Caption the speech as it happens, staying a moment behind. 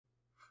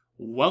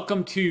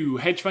Welcome to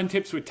Hedge Fund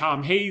Tips with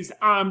Tom Hayes.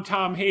 I'm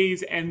Tom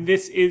Hayes, and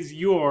this is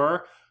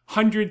your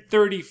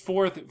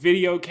 134th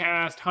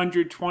VideoCast,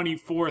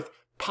 124th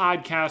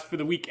podcast for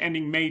the week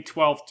ending May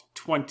 12th,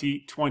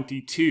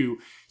 2022.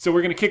 So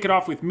we're going to kick it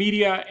off with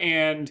media,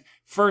 and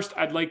first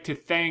I'd like to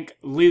thank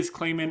Liz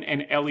Clayman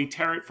and Ellie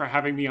Terrett for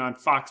having me on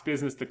Fox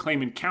Business, the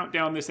Clayman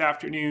Countdown this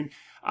afternoon,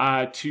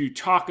 to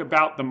talk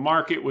about the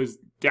market.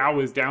 Dow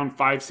was down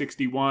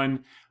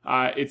 561,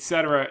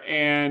 etc.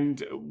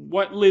 And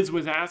what Liz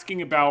was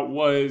asking about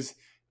was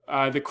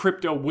the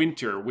crypto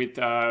winter with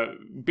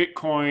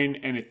Bitcoin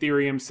and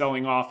Ethereum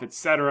selling off,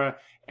 etc.,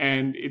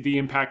 and the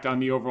impact on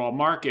the overall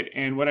market.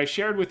 And what I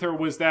shared with her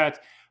was that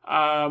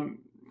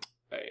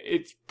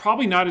it's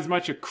probably not as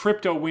much a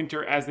crypto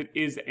winter as it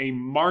is a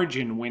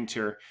margin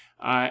winter.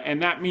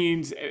 And that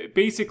means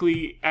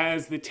basically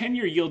as the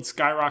 10-year yield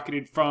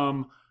skyrocketed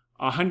from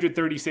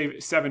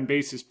 137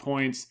 basis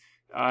points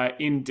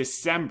in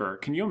December.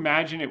 Can you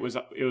imagine? It was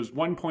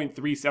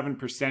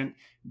 1.37%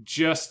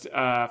 just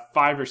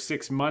 5 or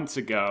 6 months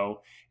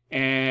ago,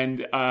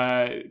 and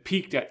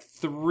peaked at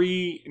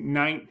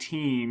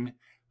 319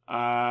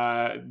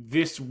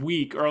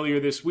 earlier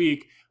this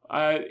week.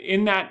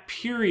 In that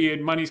period,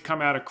 money's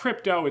come out of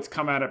crypto, it's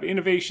come out of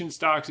innovation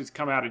stocks, it's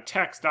come out of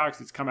tech stocks,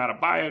 it's come out of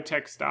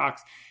biotech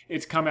stocks,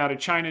 it's come out of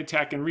China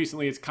tech, and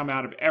recently it's come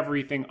out of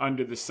everything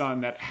under the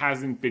sun that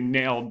hasn't been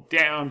nailed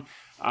down.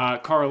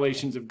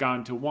 Correlations have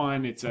gone to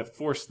 1. It's a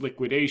forced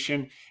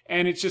liquidation,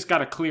 and it's just got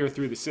to clear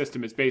through the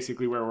system. It's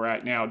basically where we're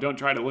at now. Don't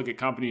try to look at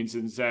companies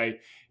and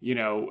say,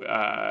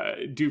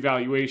 do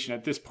valuation.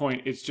 At this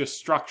point, it's just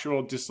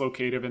structural,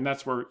 dislocative, and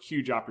that's where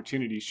huge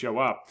opportunities show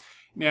up.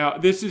 Now,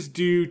 this is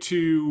due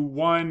to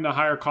 1, the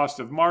higher cost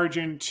of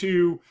margin,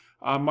 2,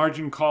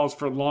 margin calls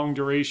for long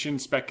duration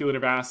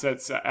speculative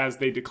assets as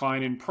they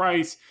decline in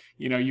price.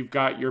 You've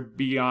got your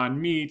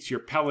Beyond Meats, your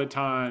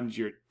Pelotons,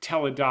 your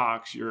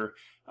Teladocs, your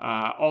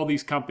all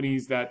these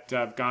companies that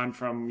have gone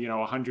from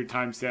 100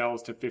 times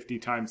sales to 50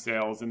 times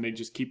sales, and they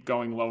just keep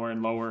going lower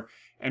and lower,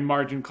 and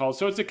margin calls.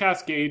 So it's a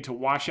cascade to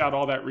wash out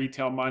all that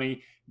retail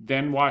money,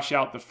 then wash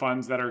out the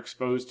funds that are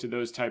exposed to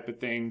those type of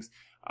things,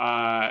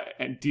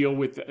 and deal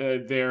with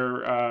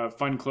their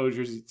fund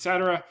closures,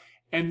 etc.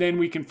 And then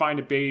we can find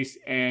a base,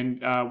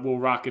 and we'll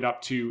rock it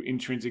up to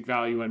intrinsic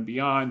value and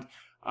beyond.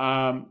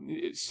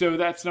 So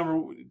that's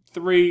number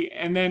 3.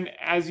 And then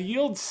as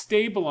yields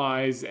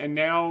stabilize, and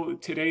now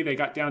today they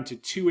got down to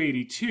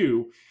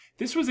 282.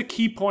 This was a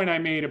key point I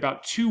made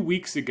about 2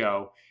 weeks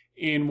ago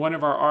in one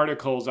of our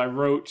articles. I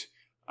wrote,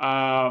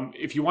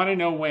 if you want to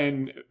know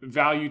when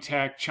value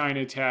tech,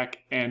 China tech,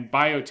 and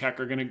biotech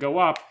are going to go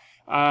up,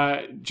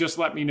 just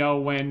let me know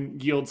when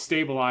yields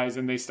stabilize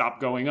and they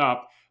stop going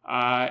up.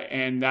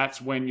 And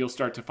that's when you'll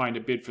start to find a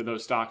bid for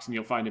those stocks, and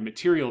you'll find a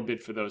material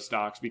bid for those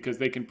stocks because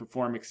they can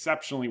perform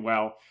exceptionally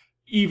well,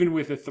 even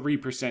with a 3%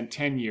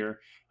 10-year,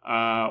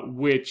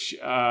 which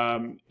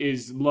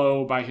is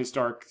low by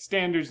historic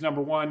standards,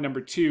 number 1.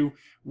 Number 2,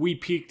 we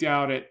peaked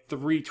out at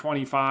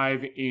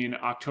 325 in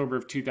October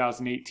of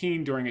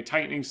 2018 during a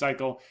tightening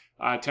cycle.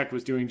 Tech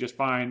was doing just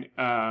fine,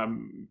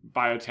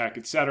 biotech,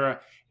 etc.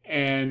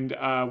 And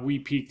we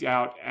peaked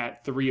out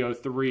at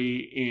 303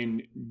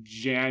 in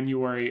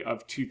January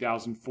of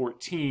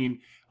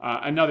 2014,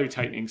 another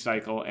tightening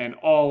cycle, and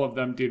all of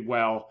them did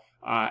well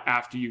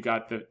after you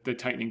got the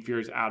tightening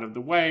fears out of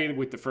the way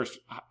with the first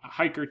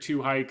hike or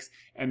 2 hikes,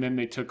 and then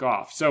they took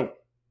off. So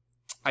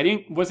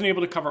I wasn't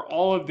able to cover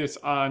all of this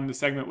on the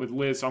segment with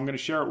Liz, so I'm going to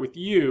share it with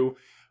you.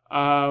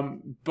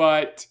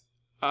 But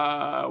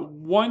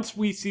once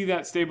we see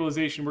that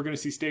stabilization, we're going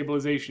to see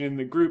stabilization in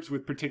the groups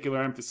with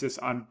particular emphasis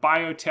on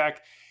biotech.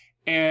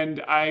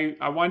 And I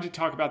wanted to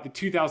talk about the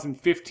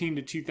 2015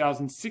 to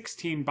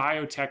 2016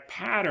 biotech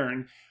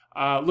pattern.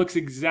 Looks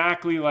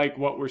exactly like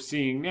what we're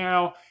seeing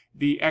now.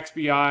 The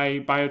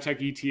XBI biotech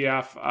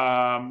ETF,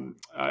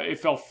 it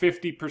fell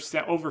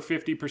 50%, over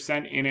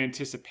 50% in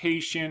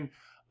anticipation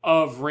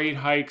of rate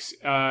hikes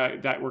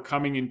that were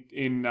coming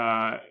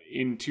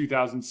in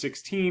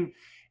 2016.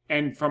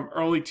 And from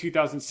early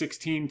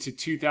 2016 to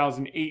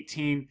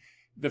 2018,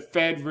 the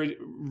Fed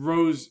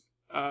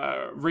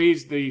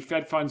raised the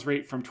Fed funds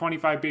rate from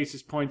 25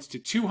 basis points to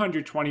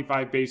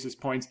 225 basis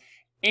points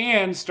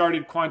and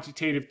started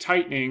quantitative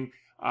tightening,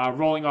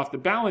 rolling off the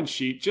balance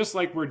sheet, just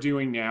like we're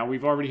doing now.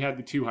 We've already had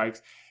the 2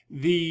 hikes.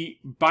 The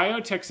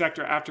biotech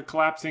sector, after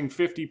collapsing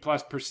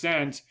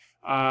 50+%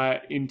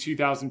 in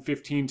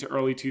 2015 to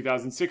early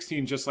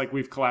 2016, just like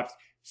we've collapsed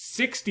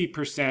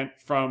 60%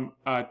 from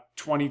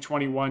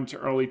 2021 to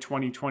early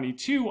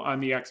 2022 on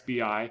the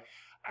XBI.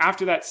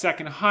 After that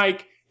second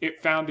hike,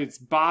 it found its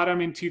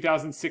bottom in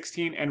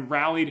 2016 and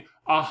rallied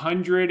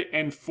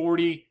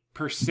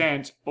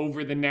 140%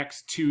 over the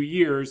next 2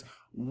 years,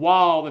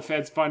 while the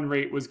Fed's fund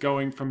rate was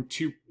going from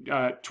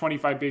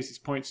 25 basis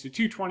points to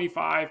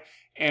 225,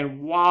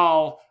 and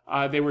while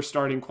they were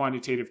starting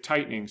quantitative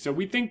tightening. So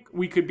we think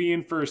we could be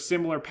in for a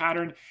similar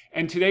pattern.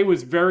 And today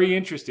was very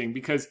interesting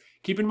because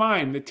keep in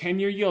mind, the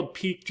 10-year yield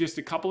peaked just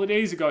a couple of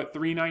days ago at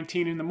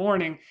 319 in the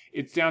morning.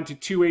 It's down to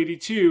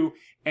 282.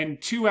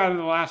 And 2 out of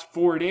the last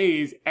 4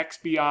 days,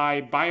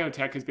 XBI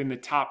biotech has been the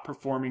top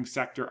performing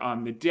sector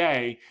on the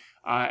day.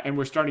 And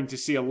we're starting to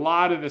see a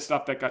lot of the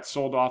stuff that got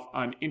sold off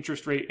on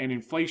interest rate and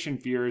inflation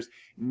fears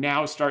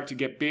now start to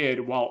get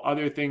bid, while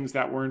other things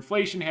that were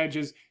inflation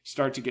hedges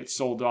start to get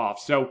sold off.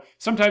 So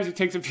sometimes it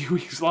takes a few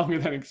weeks longer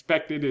than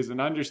expected is an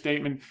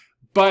understatement.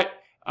 But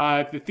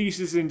if the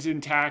thesis is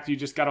intact, you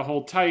just got to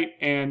hold tight,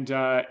 and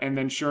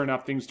then sure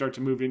enough, things start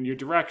to move in your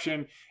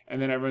direction.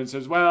 And then everyone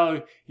says,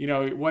 well, you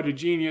know, what a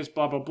genius,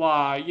 blah, blah,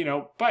 blah, you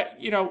know, but,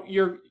 you know,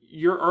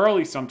 you're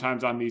early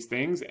sometimes on these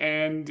things.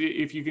 And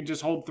if you can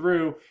just hold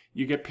through,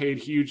 you get paid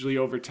hugely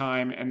over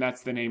time. And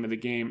that's the name of the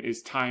game,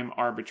 is time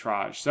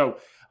arbitrage. So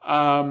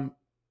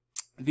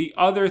the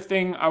other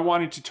thing I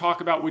wanted to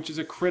talk about, which is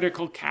a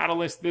critical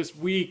catalyst this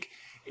week,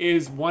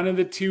 is one of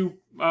the 2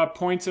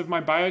 points of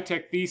my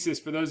biotech thesis,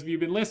 for those of you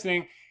who've been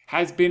listening,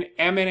 has been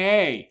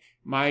M&A.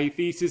 My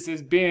thesis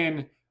has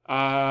been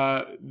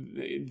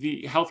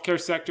the healthcare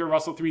sector,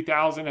 Russell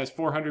 3000, has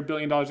 $400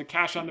 billion of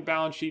cash on the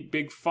balance sheet.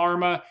 Big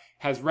Pharma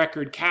has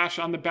record cash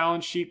on the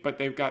balance sheet, but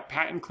they've got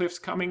patent cliffs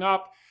coming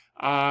up.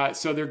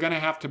 So they're going to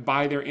have to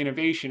buy their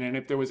innovation. And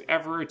if there was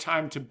ever a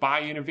time to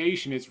buy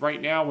innovation, it's right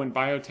now, when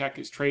biotech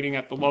is trading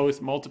at the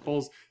lowest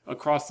multiples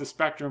across the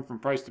spectrum, from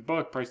price to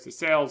book, price to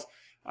sales,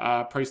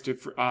 price to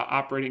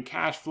operating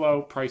cash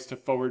flow, price to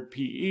forward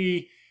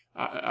PE,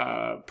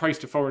 price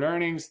to forward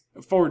earnings,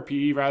 forward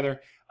PE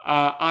rather.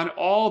 On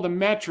all the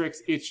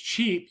metrics, it's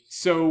cheap.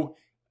 So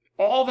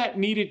all that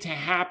needed to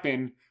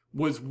happen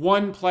was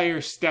one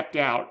player stepped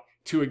out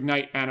to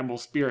ignite animal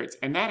spirits.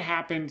 And that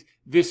happened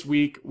this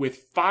week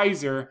with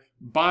Pfizer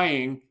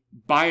buying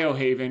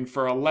Biohaven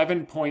for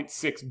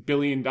 $11.6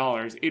 billion.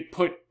 It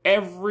put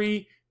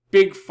every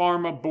big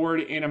pharma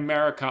board in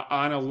America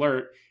on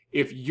alert.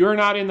 If you're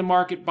not in the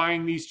market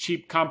buying these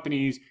cheap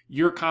companies,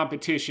 your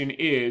competition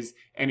is.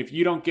 And if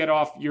you don't get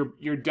off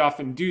your duff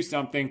and do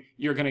something,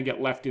 you're going to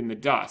get left in the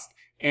dust.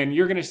 And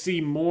you're going to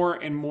see more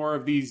and more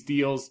of these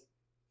deals,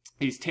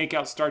 these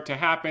takeouts start to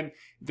happen.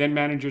 Then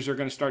managers are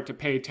going to start to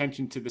pay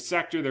attention to the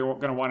sector. They're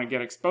going to want to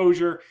get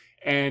exposure.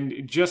 And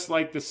just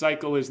like the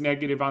cycle is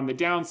negative on the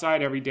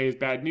downside, every day is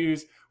bad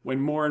news.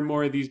 When more and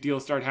more of these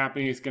deals start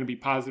happening, it's going to be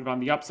positive on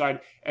the upside.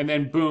 And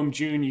then boom,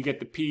 June, you get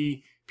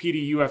the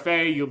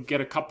PDUFA, you'll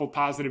get a couple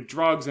positive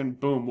drugs, and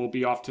boom, we'll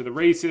be off to the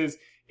races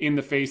in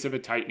the face of a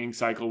tightening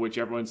cycle, which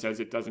everyone says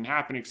it doesn't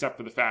happen, except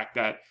for the fact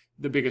that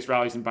the biggest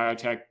rallies in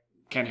biotech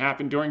can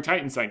happen during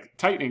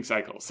tightening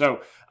cycles.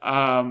 So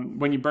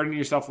when you burden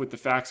yourself with the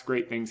facts,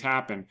 great things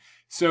happen.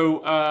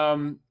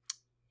 So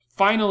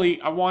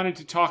finally, I wanted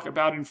to talk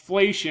about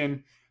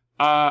inflation.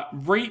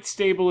 Rate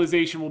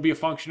stabilization will be a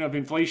function of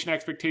inflation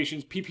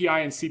expectations.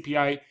 PPI and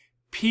CPI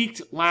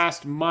peaked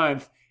last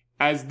month,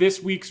 as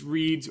this week's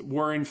reads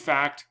were in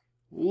fact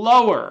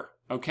lower.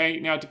 Okay,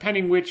 now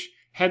depending which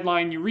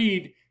headline you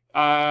read,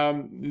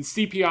 the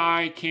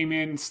CPI came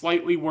in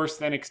slightly worse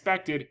than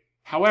expected.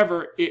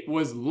 However, it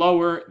was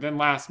lower than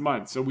last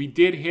month. So we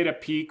did hit a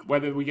peak.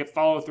 Whether we get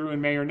follow through in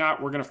May or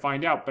not, we're going to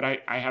find out. But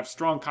I have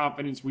strong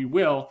confidence we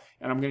will,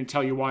 and I'm going to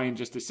tell you why in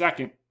just a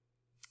second.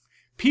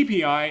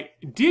 PPI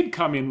did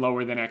come in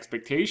lower than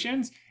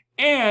expectations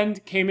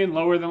and came in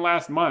lower than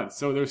last month.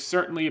 So there's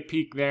certainly a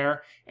peak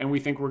there, and we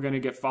think we're going to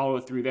get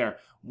follow through there.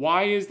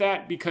 Why is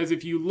that? Because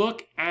if you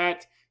look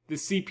at the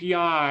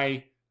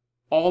CPI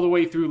all the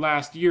way through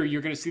last year,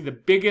 you're going to see the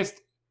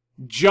biggest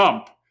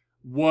jump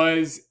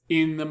was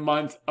in the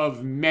month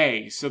of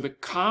May. So the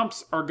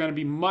comps are going to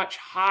be much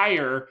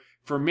higher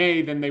for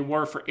May than they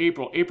were for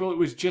April. April, it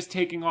was just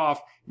taking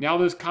off. Now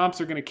those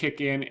comps are going to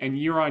kick in, and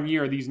year on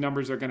year, these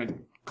numbers are going to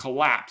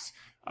collapse.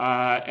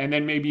 And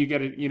then maybe you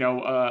get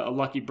a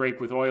lucky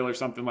break with oil or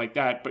something like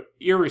that. But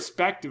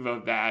irrespective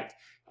of that,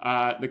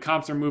 the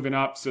comps are moving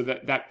up, so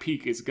that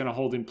peak is going to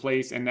hold in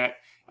place, and that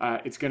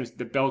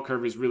the bell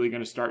curve is really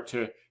going to start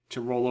to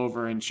roll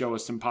over and show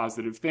us some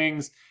positive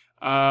things.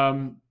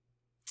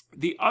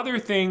 The other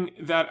thing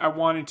that I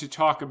wanted to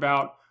talk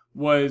about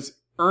was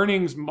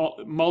earnings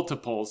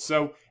multiples.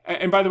 So,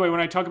 and by the way, when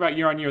I talk about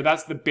year on year,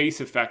 that's the base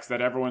effects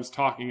that everyone's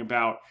talking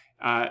about.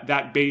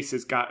 That base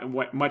has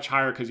went much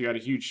higher because you had a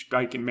huge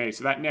spike in May.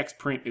 So that next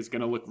print is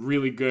going to look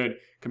really good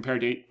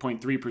compared to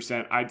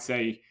 8.3%. I'd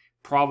say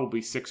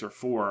probably 6 or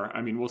 4.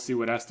 I mean, we'll see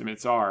what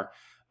estimates are.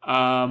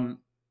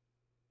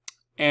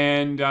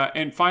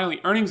 And finally,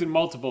 earnings and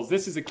multiples.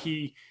 This is a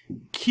key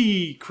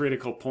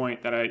critical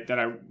point that I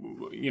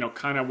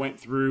kind of went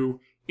through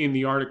in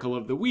the article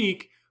of the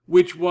week,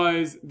 which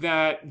was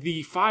that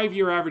the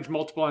 5-year average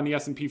multiple on the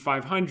S&P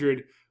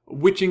 500,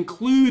 which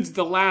includes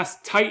the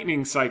last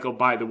tightening cycle,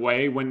 by the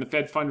way, when the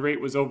Fed fund rate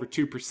was over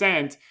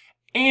 2%,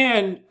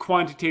 and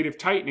quantitative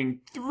tightening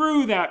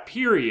through that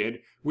period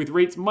with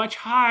rates much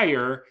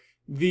higher,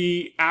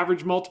 the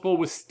average multiple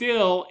was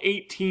still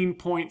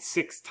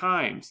 18.6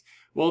 times.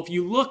 Well, if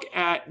you look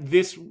at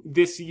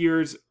this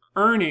year's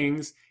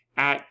earnings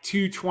at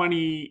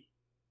 220,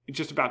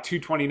 just about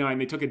 229,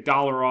 they took $1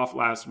 off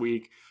last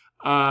week,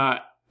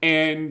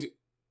 and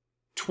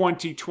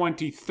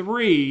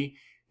 2023,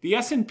 The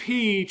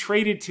S&P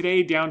traded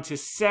today down to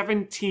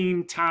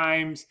 17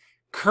 times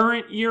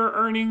current year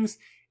earnings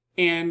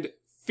and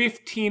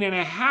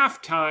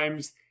 15.5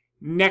 times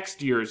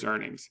next year's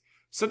earnings.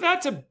 So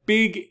that's a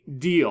big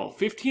deal.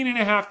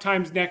 15.5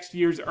 times next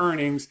year's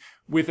earnings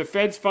with a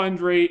Fed's fund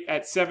rate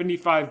at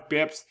 75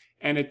 bips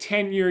and a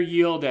 10-year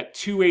yield at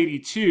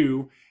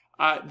 282.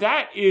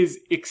 That is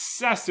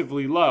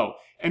excessively low.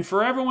 And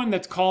for everyone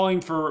that's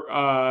calling for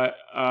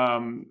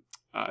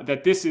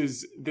that this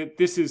is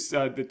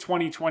the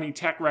 2020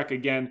 tech wreck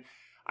again,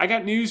 I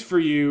got news for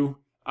you.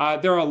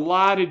 There are a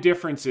lot of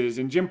differences,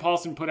 and Jim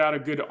Paulson put out a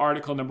good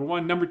article, number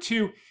one. Number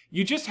two,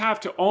 you just have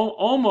to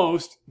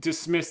almost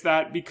dismiss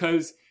that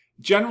because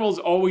generals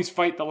always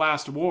fight the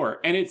last war,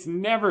 and it's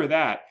never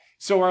that.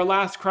 So our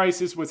last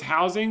crisis was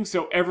housing,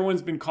 so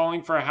everyone's been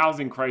calling for a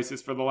housing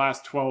crisis for the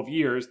last 12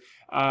 years,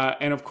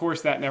 and of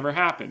course that never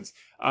happens.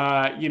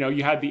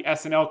 You had the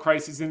S&L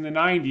crisis in the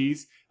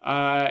 90s,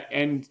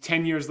 and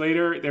 10 years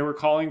later they were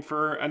calling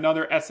for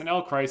another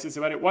S&L crisis,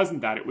 but it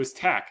wasn't that, it was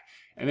tech.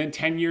 And then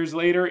 10 years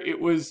later, it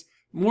was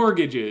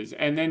mortgages.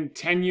 And then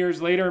 10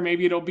 years later,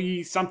 maybe it'll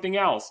be something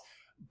else.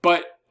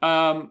 But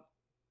the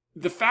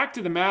fact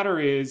of the matter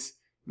is,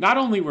 not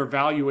only were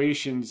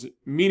valuations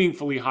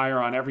meaningfully higher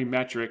on every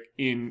metric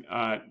in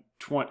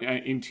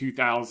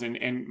 2000,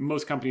 and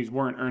most companies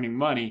weren't earning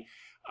money,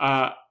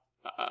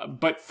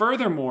 but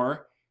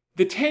furthermore,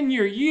 the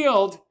 10-year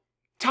yield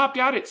topped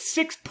out at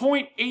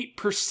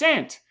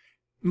 6.8%.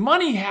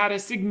 Money had a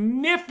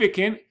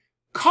significant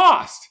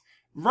cost.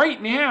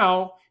 Right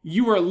now,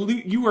 you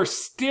are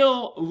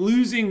still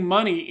losing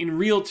money in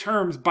real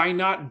terms by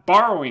not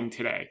borrowing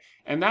today.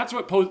 And that's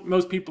what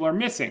most people are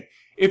missing.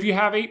 If you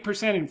have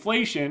 8%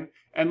 inflation,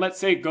 and let's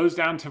say it goes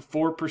down to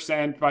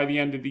 4% by the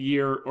end of the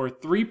year or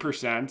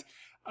 3%,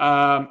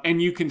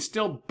 and you can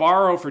still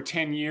borrow for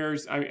 10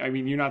 years, I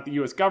mean, you're not the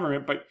U.S.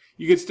 government, but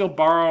you could still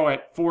borrow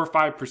at 4 or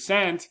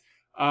 5%,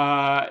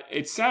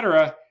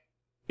 etc.,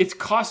 it's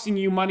costing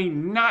you money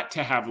not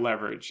to have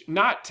leverage,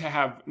 not to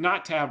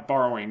have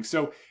borrowing.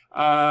 So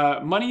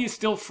money is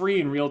still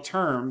free in real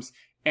terms,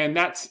 and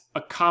that's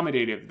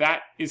accommodative.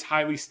 That is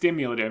highly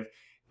stimulative.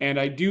 And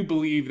I do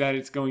believe that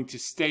it's going to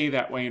stay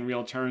that way in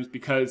real terms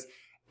because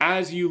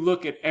as you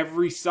look at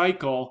every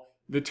cycle,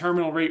 the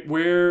terminal rate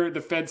where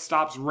the Fed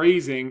stops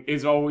raising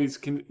is always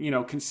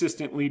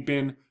consistently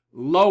been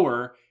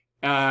lower.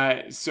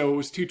 So it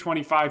was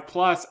 225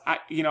 plus.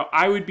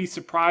 I would be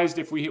surprised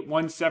if we hit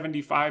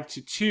 175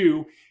 to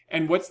 2.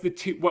 And what did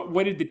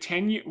the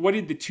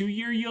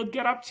 2-year yield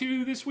get up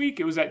to this week?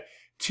 It was at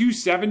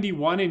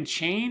 271 and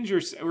change,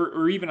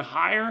 or even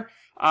higher.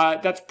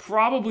 That's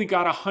probably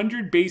got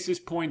 100 basis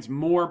points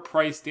more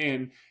priced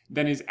in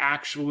than is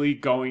actually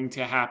going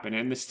to happen.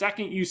 And the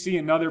second you see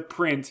another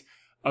print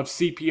of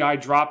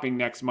CPI dropping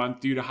next month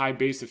due to high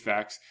base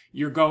effects,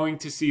 you're going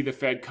to see the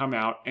Fed come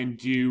out and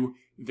do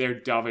their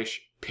dovish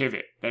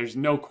pivot. There's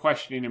no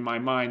question in my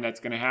mind that's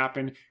going to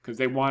happen because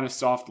they want a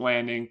soft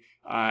landing,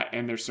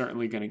 and they're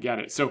certainly going to get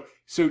it. So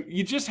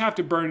you just have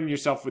to burden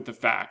yourself with the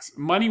facts.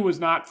 Money was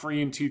not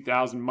free in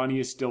 2000. Money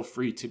is still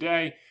free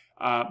today.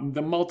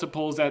 The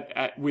multiples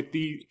with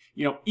the,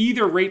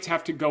 either rates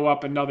have to go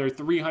up another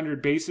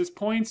 300 basis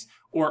points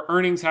or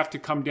earnings have to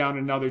come down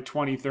another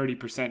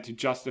 20-30% to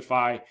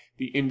justify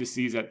the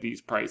indices at these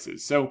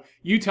prices. So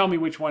you tell me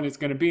which one it's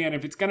going to be, and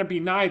if it's going to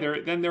be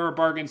neither, then there are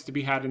bargains to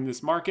be had in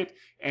this market,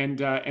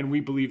 and we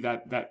believe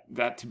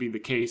that to be the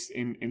case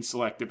in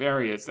selective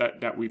areas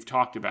that we've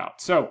talked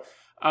about. So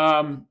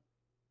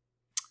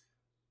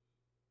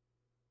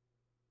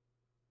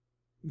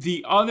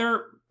the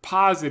other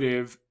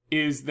positive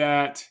is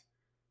that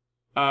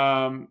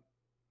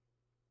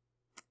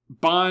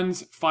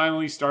bonds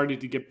finally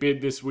started to get bid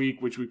this week,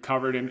 which we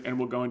covered, and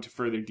we'll go into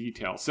further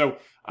detail. So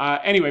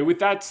anyway, with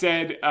that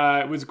said,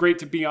 it was great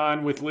to be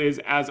on with Liz,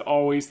 as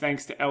always.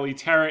 Thanks to Ellie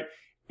Terrett.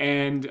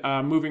 And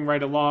moving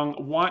right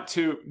along, want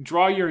to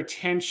draw your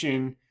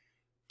attention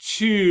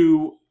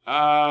to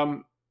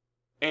a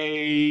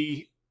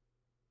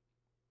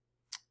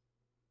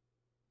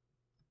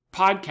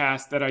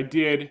podcast that I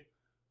did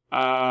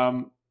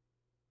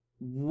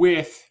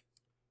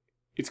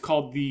it's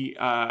called the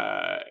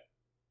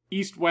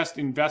East-West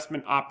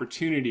Investment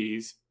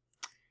Opportunities,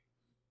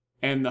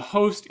 and the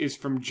host is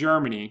from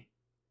Germany.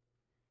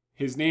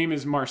 His name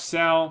is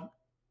Marcel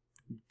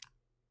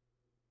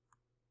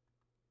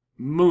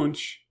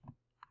Munch,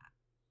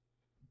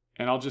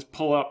 and I'll just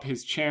pull up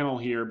his channel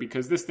here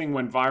because this thing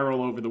went viral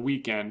over the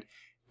weekend,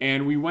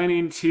 and we went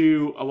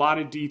into a lot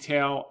of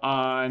detail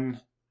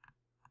on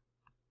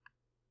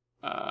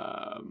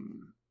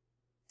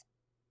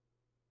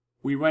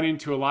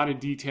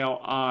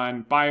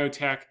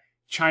biotech,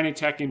 China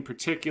tech in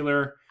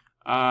particular,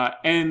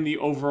 and the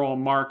overall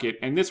market.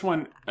 And this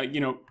one,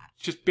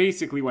 just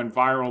basically went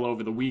viral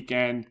over the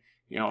weekend.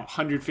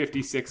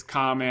 156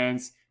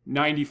 comments,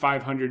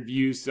 9,500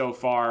 views so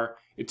far.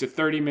 It's a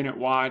 30-minute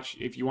watch.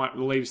 If you want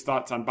the latest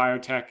thoughts on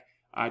biotech,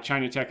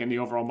 China tech, and the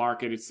overall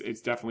market,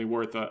 it's definitely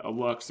worth a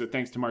look. So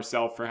thanks to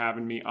Marcel for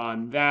having me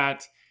on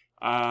that.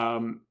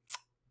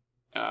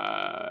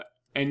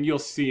 and you'll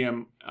see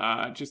him.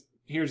 Just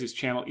here's his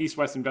channel, East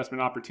West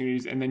Investment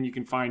Opportunities, and then you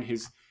can find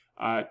his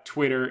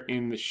Twitter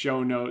in the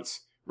show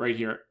notes right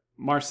here.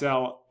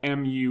 Marcel,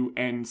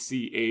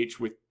 M-U-N-C-H,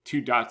 with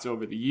 2 dots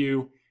over the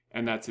U,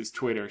 and that's his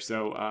Twitter.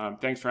 So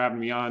thanks for having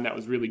me on. That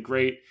was really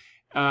great.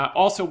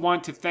 Also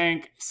want to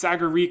thank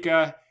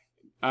Sagarika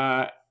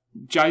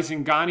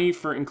Jaisingani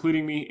for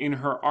including me in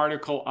her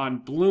article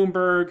on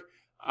Bloomberg.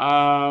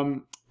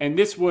 And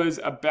this was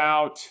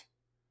about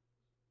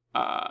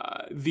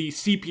the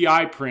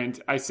CPI print.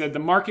 I said the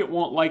market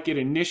won't like it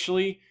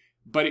initially,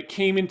 but it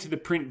came into the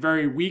print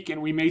very weak,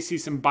 and we may see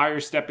some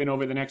buyers step in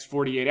over the next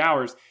 48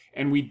 hours.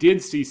 And we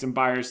did see some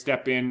buyers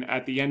step in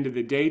at the end of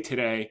the day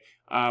today,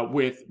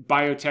 with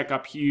biotech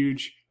up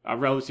huge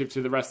relative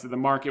to the rest of the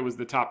market, was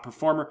the top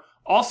performer.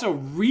 Also,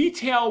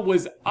 retail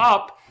was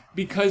up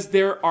because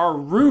there are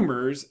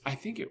rumors. I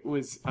think it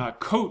was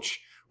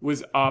Coach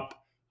was up,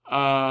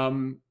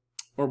 or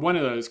one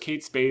of those,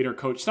 Kate Spade or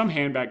Coach, some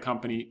handbag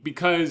company,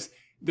 because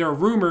there are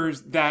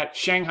rumors that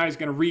Shanghai is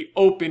going to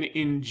reopen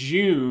in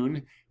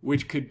June,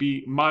 which could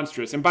be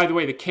monstrous. And by the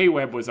way, the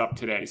K-Web was up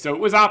today, so it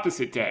was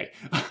opposite day.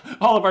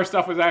 All of our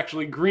stuff was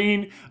actually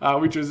green,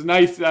 which was a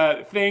nice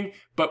thing.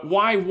 But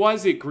why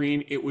was it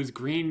green? It was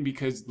green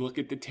because look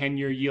at the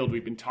 10-year yield.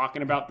 We've been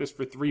talking about this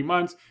for 3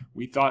 months.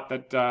 We thought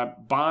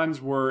that bonds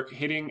were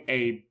hitting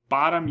a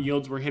bottom,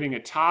 yields were hitting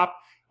a top.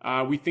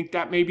 We think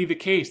that may be the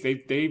case.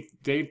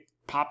 They've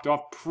popped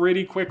off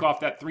pretty quick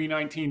off that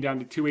 319 down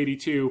to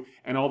 282,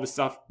 and all of a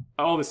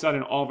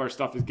sudden, all of our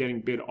stuff is getting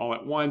bid all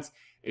at once.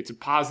 It's a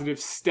positive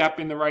step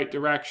in the right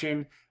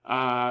direction,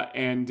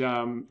 and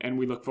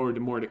we look forward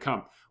to more to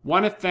come.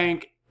 Want to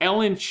thank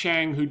Ellen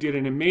Cheng, who did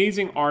an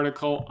amazing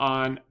article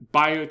on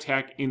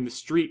biotech in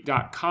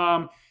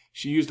thestreet.com.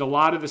 She used a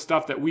lot of the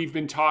stuff that we've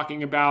been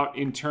talking about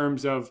in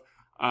terms of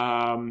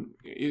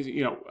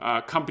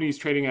companies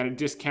trading at a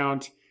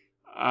discount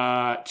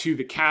to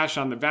the cash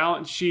on the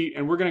balance sheet,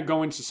 and we're going to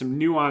go into some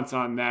nuance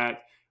on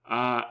that.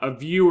 A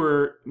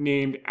viewer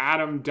named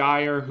Adam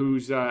Dyer,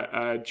 who's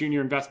a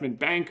junior investment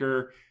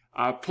banker,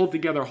 pulled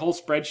together a whole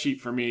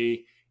spreadsheet for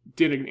me,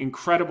 did an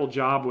incredible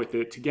job with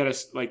it to get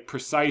us like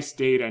precise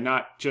data,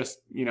 not just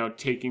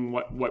taking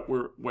what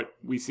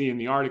we see in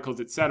the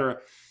articles, etc.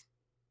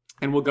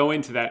 And we'll go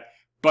into that.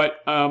 But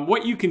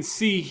what you can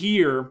see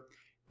here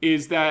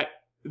is that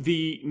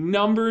the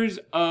numbers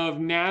of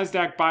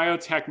NASDAQ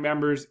biotech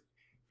members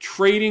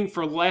trading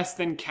for less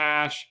than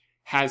cash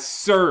has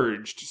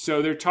surged.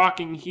 So they're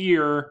talking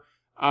here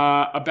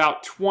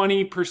about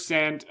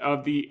 20%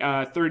 of the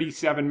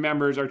 37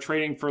 members are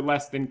trading for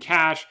less than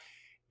cash.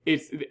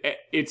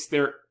 It's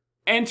their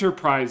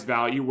enterprise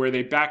value where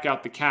they back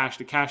out the cash.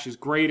 The cash is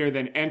greater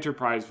than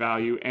enterprise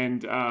value,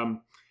 and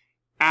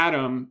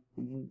Adam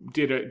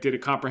did a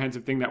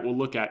comprehensive thing that we'll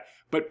look at.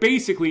 But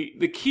basically,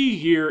 the key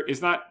here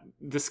is not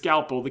the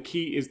scalpel. The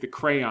key is the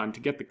crayon to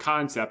get the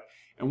concept.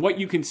 And what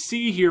you can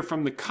see here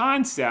from the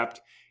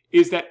concept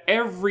is that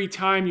every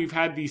time you've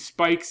had these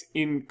spikes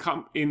in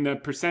the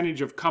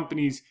percentage of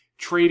companies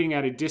trading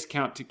at a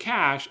discount to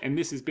cash, and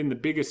this has been the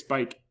biggest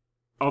spike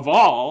of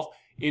all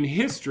in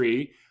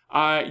history,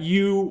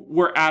 you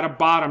were at a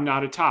bottom,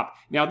 not a top.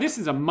 Now, this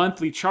is a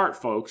monthly chart,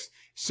 folks.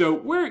 So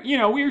we're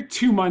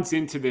 2 months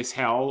into this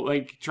hell,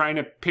 like trying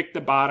to pick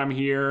the bottom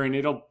here, and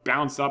it'll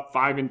bounce up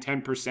 5 and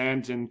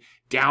 10% and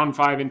down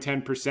 5 and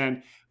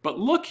 10%. But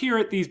look here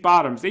at these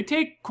bottoms. They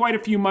take quite a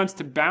few months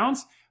to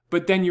bounce,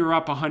 but then you're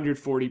up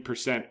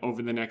 140%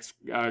 over the next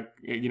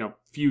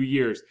few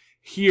years.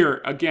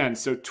 Here again,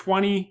 so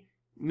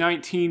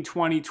 2019,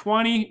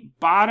 2020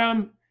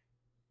 bottom,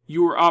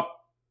 you were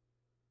up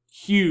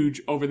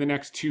huge over the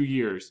next 2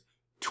 years.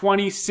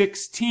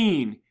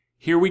 2016,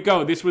 here we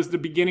go. This was the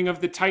beginning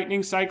of the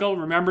tightening cycle.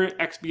 Remember,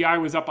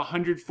 XBI was up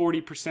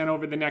 140%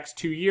 over the next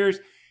 2 years.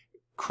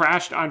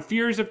 Crashed on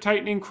fears of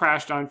tightening,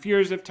 crashed on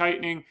fears of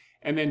tightening,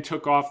 and then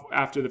took off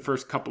after the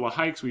first couple of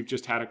hikes. We've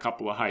just had a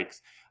couple of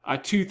hikes.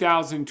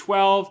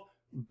 2012,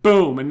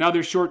 boom,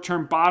 another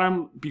short-term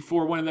bottom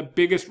before one of the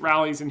biggest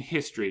rallies in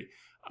history.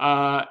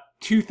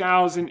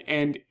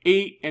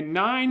 2008 and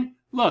 9,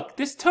 look,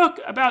 this took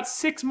about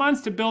 6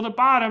 months to build a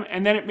bottom,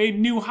 and then it made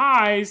new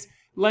highs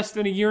less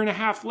than a year and a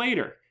half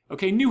later.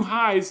 Okay, new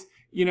highs,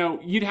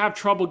 you'd have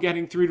trouble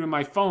getting through to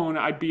my phone.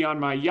 I'd be on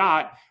my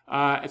yacht.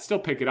 I'd still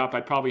pick it up.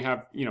 I'd probably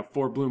have,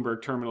 4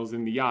 Bloomberg terminals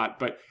in the yacht.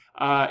 But,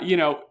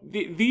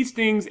 these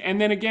things,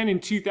 and then again in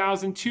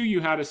 2002,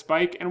 you had a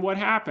spike, and what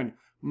happened?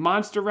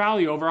 Monster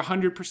rally over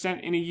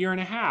 100% in a year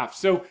and a half.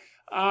 So,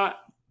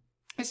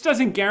 this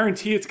doesn't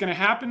guarantee it's going to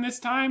happen this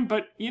time,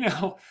 but,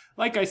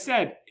 like I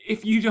said,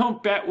 if you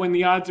don't bet when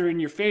the odds are in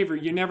your favor,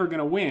 you're never going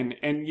to win.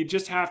 And you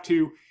just have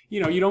to,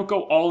 you don't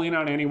go all in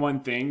on any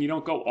one thing. You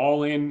don't go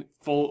all in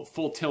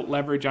full tilt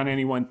leverage on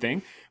any one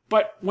thing.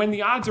 But when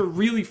the odds are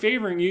really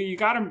favoring you, you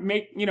got to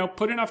make,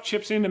 put enough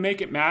chips in to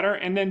make it matter,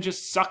 and then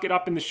just suck it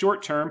up in the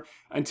short term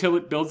until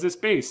it builds this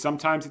base.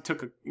 Sometimes it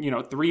took,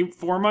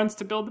 3-4 months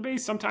to build the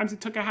base. Sometimes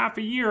it took a half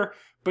a year.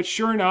 But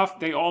sure enough,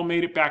 they all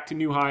made it back to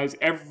new highs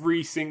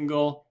every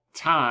single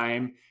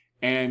time.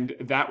 And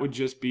that would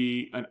just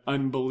be an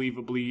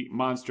unbelievably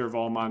monster of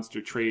all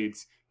monster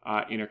trades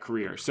in a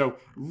career. So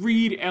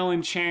read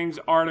Ellen Chang's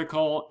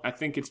article. I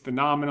think it's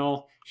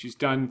phenomenal. She's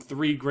done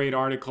 3 great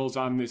articles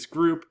on this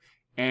group,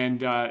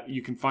 and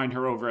you can find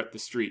her over at The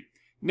Street.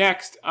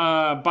 Next,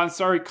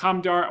 Bansari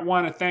Kamdar, I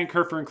want to thank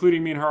her for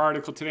including me in her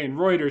article today in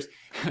Reuters.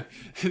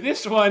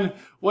 This one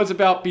was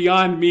about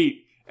Beyond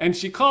Meat. And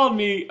she called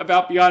me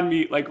about Beyond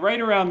Meat like right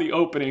around the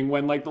opening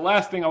when like the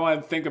last thing I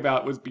wanted to think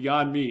about was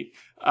Beyond Meat.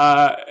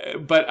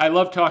 But I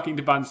love talking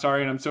to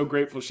Bansari, and I'm so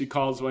grateful she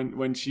calls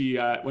when she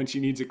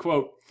needs a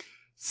quote.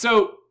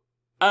 So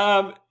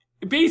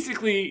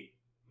basically,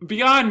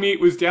 Beyond Meat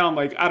was down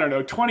like, I don't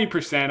know,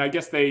 20%. I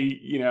guess they,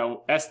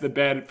 S the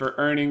bed for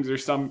earnings or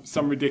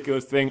some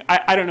ridiculous thing.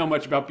 I don't know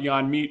much about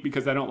Beyond Meat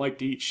because I don't like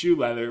to eat shoe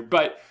leather.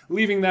 But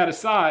leaving that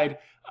aside,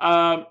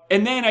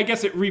 and then I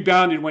guess it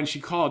rebounded when she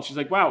called. She's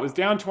like, wow, it was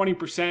down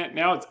 20%.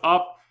 Now it's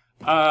up.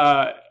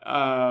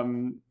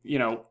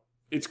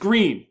 It's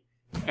green.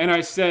 And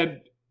I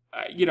said,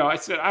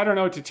 I don't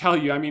know what to tell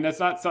you. I mean, that's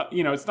not,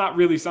 it's not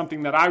really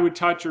something that I would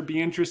touch or be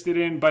interested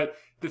in, but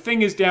the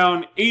thing is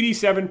down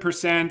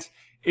 87%.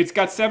 It's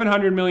got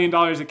 $700 million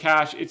of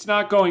cash. It's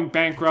not going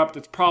bankrupt.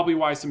 That's probably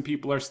why some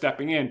people are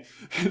stepping in.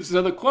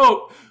 So the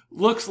quote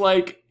looks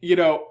like,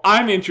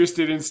 I'm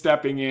interested in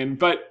stepping in,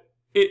 but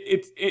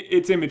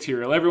it's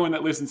immaterial. Everyone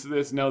that listens to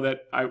this know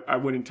that I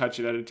wouldn't touch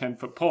it at a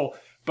 10-foot pole.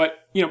 But,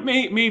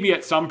 maybe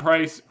at some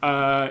price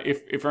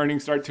if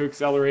earnings start to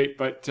accelerate.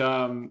 But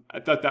I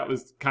thought that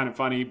was kind of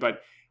funny.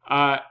 But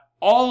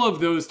all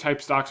of those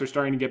type stocks are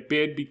starting to get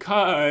bid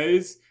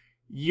because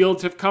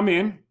yields have come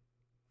in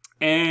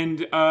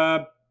and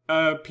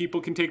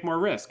people can take more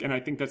risk. And I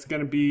think that's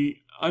going to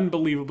be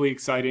unbelievably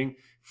exciting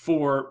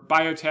for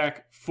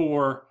biotech,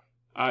 for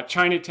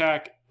China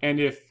tech, and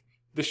if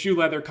the shoe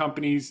leather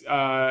companies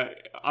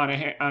on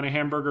a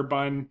hamburger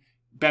bun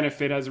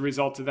benefit as a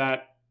result of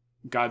that,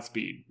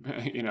 Godspeed.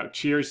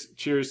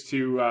 Cheers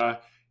to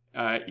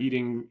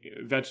eating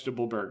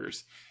vegetable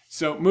burgers.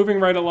 So moving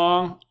right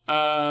along,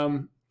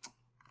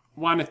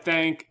 want to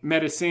thank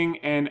Meta Singh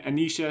and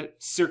Anisha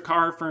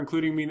Sirkar for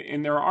including me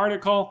in their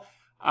article.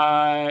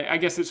 I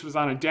guess this was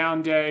on a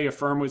down day.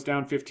 Affirm was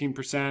down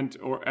 15%,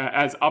 or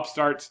as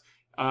Upstart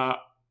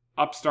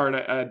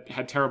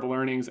had terrible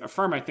earnings.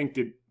 Affirm, I think,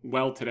 did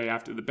well today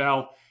after the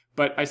bell.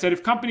 But I said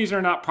if companies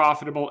are not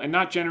profitable and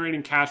not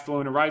generating cash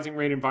flow in a rising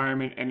rate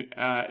environment and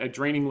a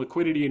draining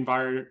liquidity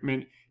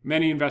environment,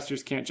 many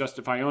investors can't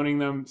justify owning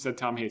them, said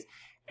Tom Hayes.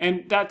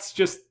 And that's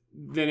just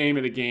the name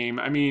of the game.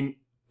 I mean,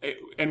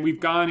 and we've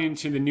gone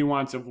into the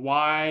nuance of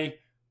why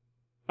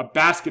a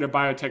basket of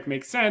biotech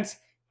makes sense,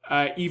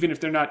 even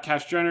if they're not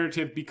cash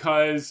generative,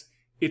 because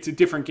it's a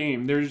different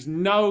game. There's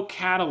no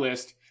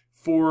catalyst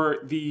for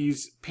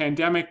these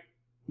pandemic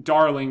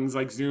darlings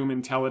like Zoom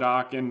and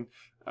Teladoc and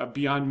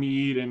Beyond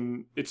Meat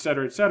and et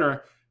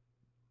cetera,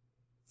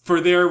 for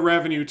their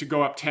revenue to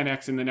go up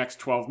 10x in the next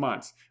 12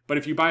 months. But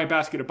if you buy a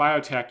basket of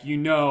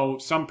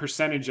biotech, some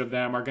percentage of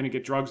them are going to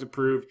get drugs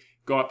approved,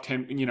 go up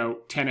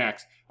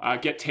 10x,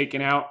 get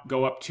taken out,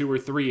 go up 2 or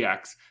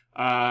 3x.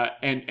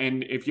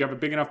 And if you have a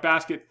big enough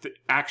basket,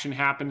 action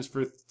happens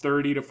for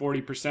 30 to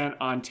 40%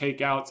 on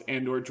takeouts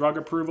and or drug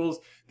approvals.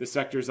 The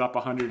sector's up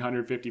 100,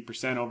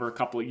 150% over a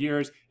couple of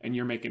years, and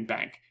you're making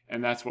bank.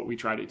 And that's what we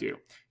try to do.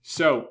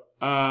 So,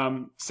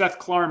 Seth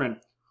Klarman,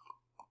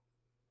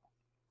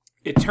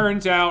 it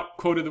turns out,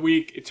 quote of the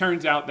week, it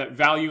turns out that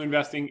value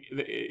investing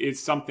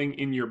is something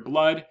in your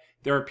blood.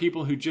 There are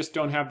people who just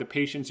don't have the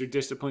patience or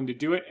discipline to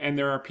do it, and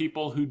there are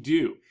people who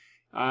do.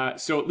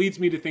 So it leads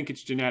me to think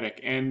it's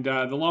genetic. And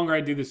the longer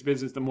I do this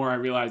business, the more I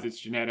realize it's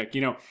genetic.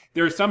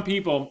 There are some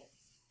people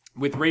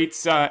with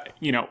rates,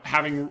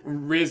 having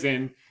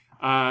risen,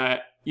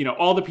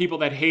 all the people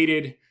that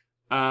hated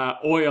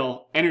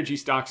oil, energy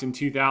stocks in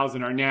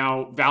 2000 are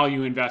now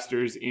value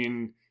investors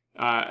in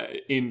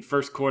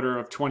first quarter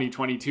of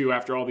 2022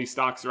 after all these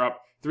stocks are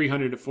up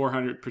 300 to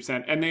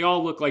 400%. And they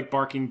all look like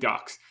barking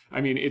ducks.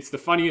 I mean, it's the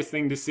funniest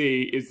thing to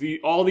see is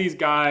all these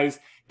guys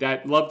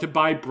that love to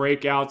buy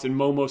breakouts and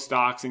Momo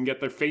stocks and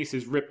get their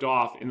faces ripped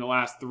off in the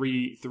last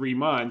three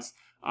months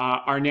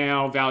are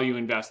now value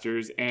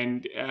investors.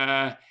 And,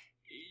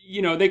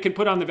 they could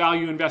put on the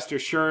value investor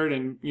shirt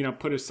and,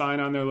 put a sign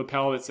on their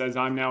lapel that says,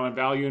 I'm now a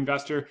value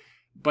investor.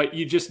 But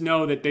you just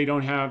know that they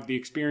don't have the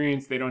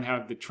experience, they don't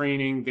have the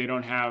training, they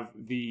don't have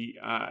the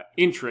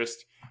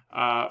interest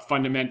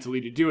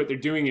fundamentally to do it. They're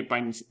doing it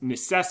by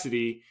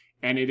necessity,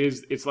 and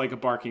it's like a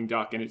barking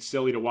duck, and it's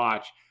silly to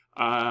watch.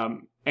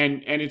 And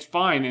it's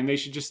fine, and they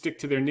should just stick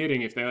to their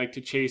knitting. If they like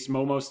to chase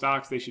Momo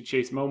stocks, they should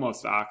chase Momo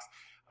stocks.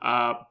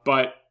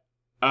 But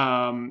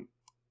I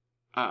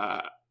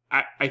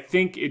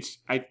think it's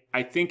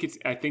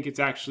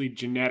actually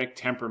genetic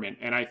temperament,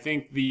 and I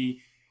think the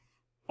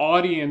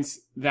audience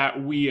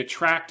that we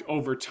attract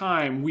over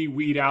time, we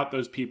weed out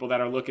those people that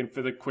are looking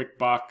for the quick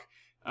buck,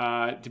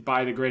 to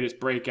buy the greatest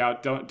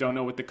breakout, don't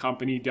know what the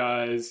company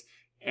does,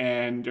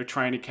 and are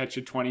trying to catch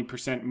a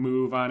 20%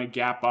 move on a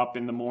gap up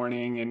in the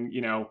morning, and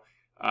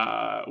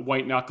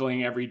white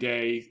knuckling every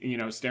day, you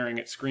know, staring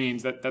at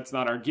screens. That's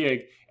not our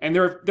gig. And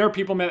there are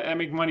people that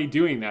make money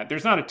doing that.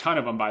 There's not a ton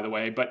of them, by the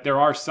way, but there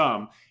are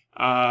some.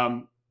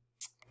 But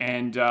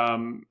they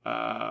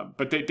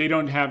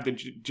don't have the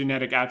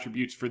genetic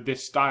attributes for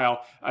this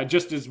style,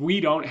 just as we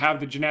don't have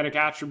the genetic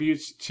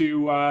attributes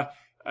to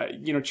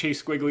you know,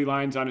 chase squiggly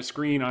lines on a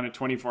screen on a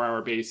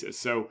 24-hour basis.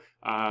 So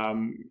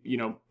you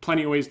know,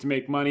 plenty of ways to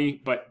make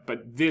money, but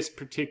this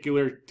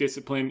particular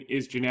discipline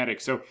is genetic.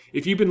 So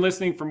if you've been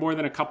listening for more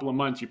than a couple of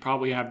months, you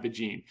probably have the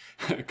gene.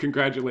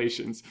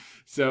 Congratulations.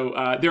 So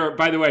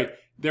by the way,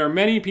 there are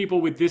many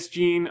people with this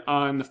gene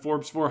on the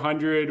Forbes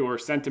 400 or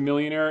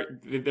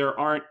Centimillionaire. There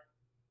aren't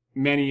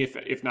many,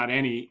 if not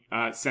any,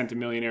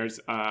 centimillionaires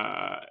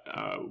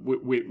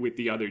with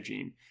the other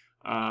gene.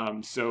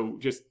 So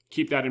just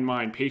keep that in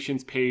mind.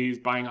 Patience pays,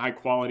 buying high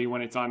quality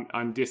when it's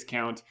on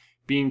discount,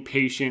 being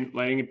patient,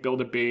 letting it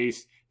build a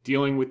base,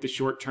 dealing with the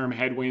short-term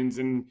headwinds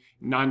and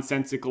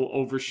nonsensical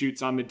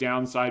overshoots on the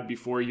downside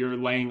before you're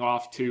laying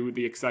off to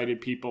the excited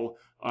people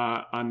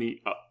on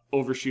the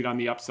overshoot on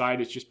the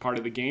upside. It's just part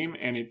of the game,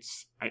 and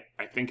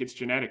I think it's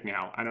genetic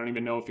now. I don't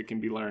even know if it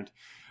can be learned.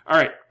 All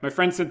right, my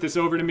friend sent this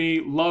over to me.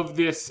 Love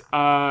this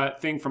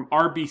thing from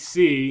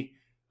RBC.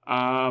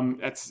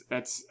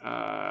 That's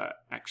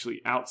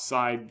actually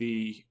outside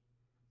the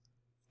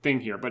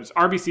thing here, but it's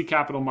RBC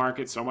Capital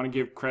Markets, so I want to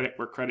give credit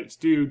where credit's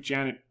due.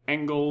 Janet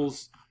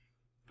Engels.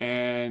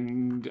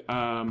 And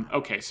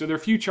okay, so there are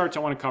a few charts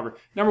I want to cover.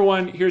 Number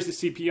one, here's the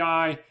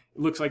CPI. It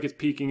looks like it's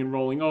peaking and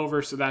rolling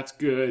over, so that's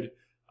good.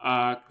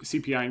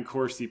 CPI and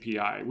core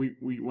CPI.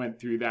 We went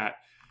through that.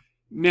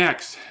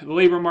 Next, the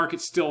labor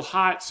market's still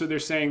hot, so they're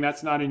saying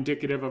that's not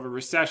indicative of a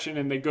recession,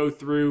 and they go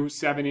through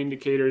 7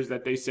 indicators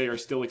that they say are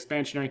still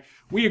expansionary.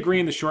 We agree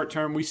in the short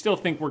term. We still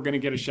think we're going to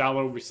get a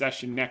shallow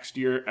recession next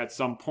year at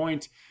some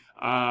point.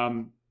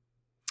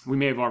 We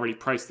may have already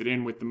priced it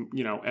in with the,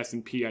 you know,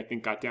 S&P, I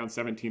think, got down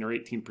 17 or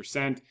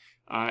 18%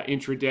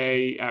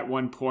 intraday at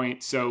one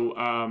point. So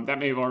that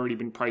may have already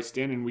been priced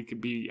in, and we could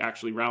be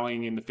actually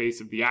rallying in the face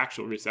of the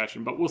actual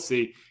recession, but we'll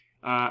see.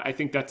 I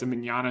think that's a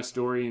manana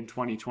story in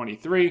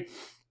 2023.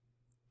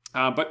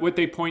 But what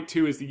they point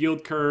to is the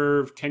yield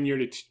curve, 10-year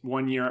to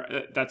 1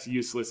 year. That's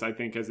useless, I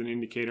think, as an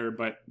indicator,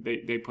 but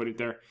they put it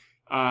there.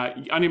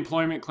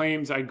 Unemployment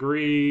claims, I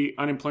agree.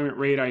 Unemployment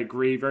rate, I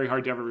agree. Very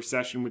hard to have a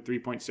recession with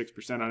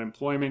 3.6%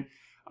 unemployment.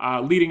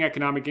 Leading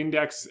economic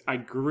index, I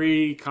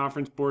agree.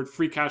 Conference board,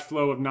 free cash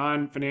flow of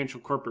non-financial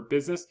corporate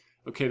business.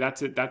 Okay,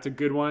 that's a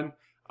good one.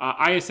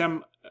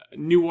 ISM,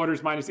 new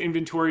orders minus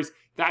inventories.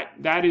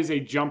 That is a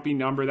jumpy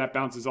number that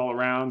bounces all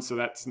around, so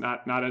that's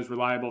not as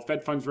reliable.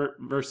 Fed funds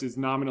versus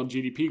nominal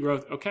GDP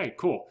growth. Okay,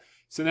 cool.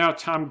 So now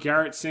Tom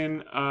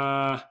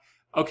Garrettson.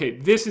 Okay,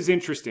 this is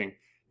interesting.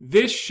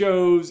 This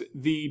shows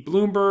the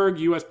Bloomberg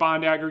U.S.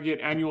 bond aggregate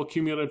annual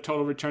cumulative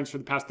total returns for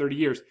the past 30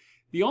 years.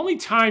 The only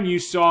time you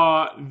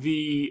saw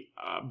the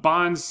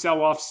bonds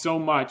sell off so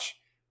much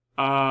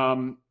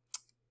in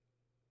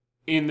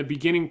the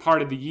beginning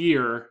part of the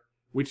year,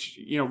 which,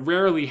 you know,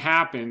 rarely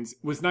happens,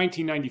 was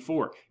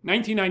 1994.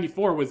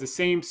 1994 was the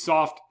same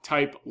soft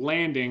type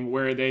landing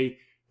where they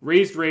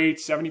raised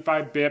rates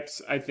 75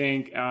 bips, I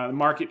think. The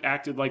market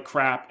acted like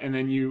crap, and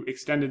then you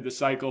extended the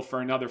cycle for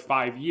another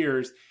 5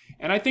 years.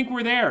 And I think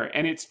we're there.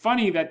 And it's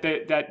funny that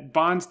that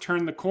bonds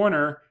turned the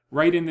corner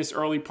right in this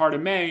early part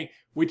of May,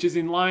 which is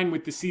in line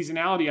with the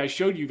seasonality I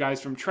showed you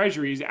guys from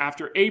treasuries.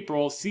 After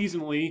April,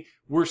 seasonally,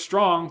 we're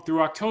strong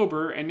through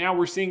October, and now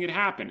we're seeing it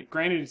happen.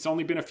 Granted, it's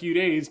only been a few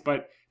days,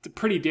 but it's a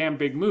pretty damn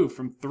big move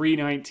from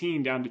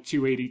 319 down to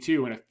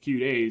 282 in a few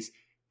days.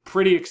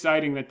 Pretty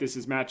exciting that this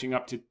is matching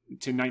up to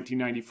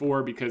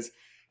 1994, because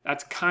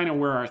that's kind of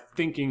where our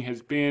thinking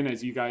has been,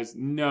 as you guys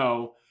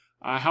know.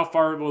 How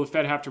far will the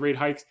Fed have to rate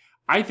hikes?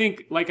 I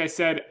think, like I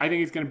said, I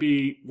think it's going to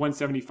be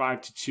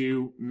 175 to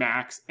 2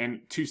 max,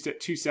 and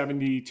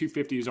 270,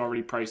 250 is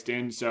already priced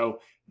in, so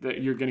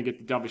that you're going to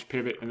get the dovish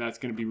pivot, and that's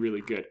going to be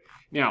really good.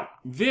 Now,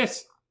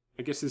 this,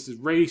 I guess this is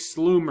Ray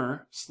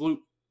Slumer.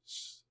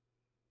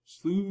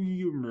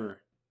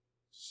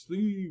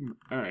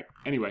 All right.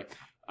 Anyway,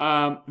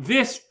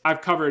 this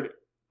I've covered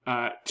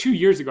 2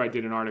 years ago. I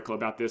did an article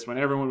about this when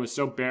everyone was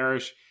so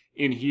bearish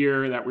in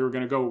here that we were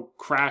going to go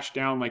crash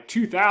down like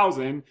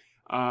 2000.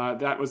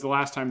 That was the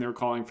last time they were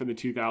calling for the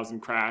 2000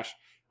 crash.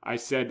 I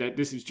said that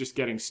this is just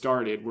getting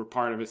started. We're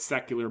part of a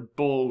secular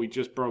bull. We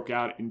just broke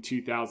out in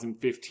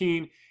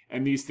 2015,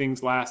 and these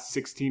things last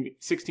 16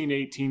 to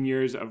 18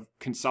 years of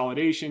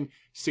consolidation,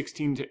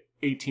 16 to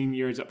 18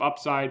 years of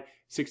upside,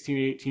 16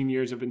 to 18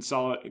 years of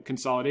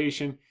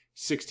consolidation,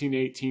 16 to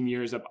 18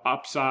 years of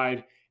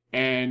upside.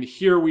 And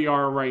here we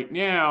are right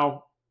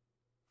now.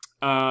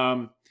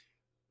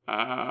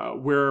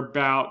 We're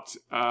about,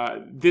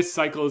 this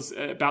cycle is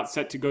about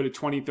set to go to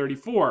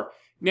 2034.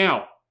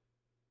 Now,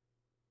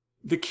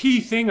 the key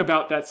thing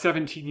about that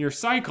 17-year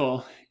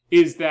cycle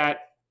is that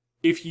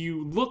if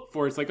you look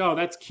for, it's like, oh,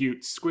 that's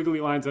cute,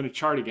 squiggly lines on a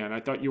chart again.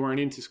 I thought you weren't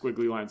into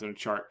squiggly lines on a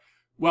chart.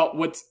 Well,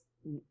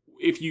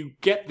 if you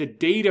get the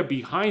data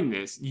behind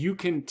this, you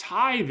can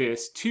tie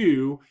this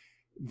to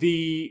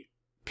the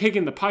pig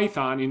in the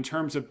python in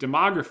terms of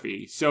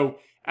demography. So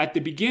at the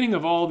beginning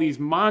of all these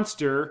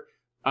monster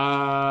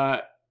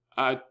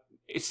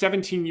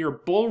 17-year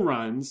bull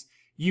runs,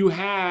 you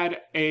had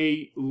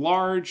a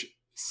large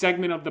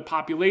segment of the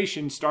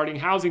population starting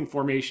housing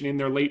formation in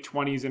their late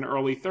 20s and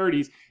early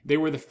 30s. They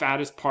were the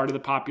fattest part of the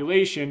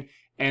population.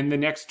 And the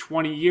next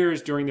 20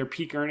 years during their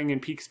peak earning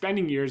and peak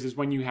spending years is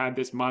when you had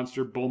this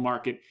monster bull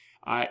market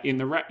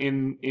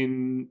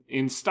in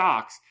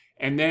stocks.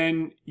 And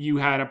then you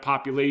had a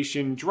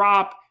population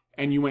drop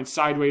and you went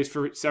sideways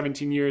for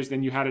 17 years.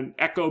 Then you had an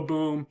echo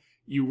boom.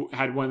 You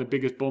had one of the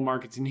biggest bull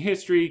markets in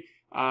history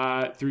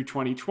through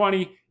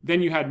 2020.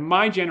 Then you had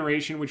my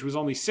generation, which was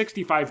only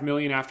 65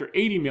 million after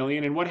 80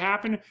 million. And what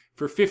happened?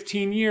 For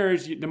 15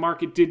 years, the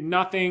market did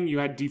nothing. You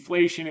had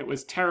deflation. It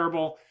was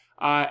terrible.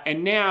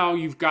 And now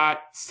you've got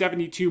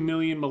 72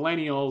 million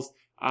millennials,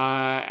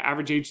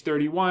 average age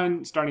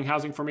 31, starting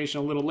housing formation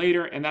a little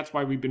later. And that's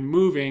why we've been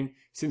moving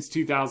since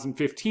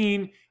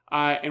 2015.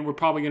 And we're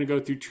probably going to go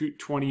through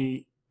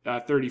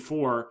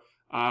 2034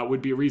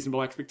 would be a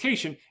reasonable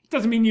expectation. It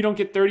doesn't mean you don't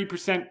get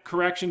 30%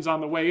 corrections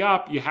on the way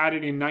up. You had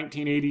it in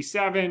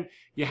 1987.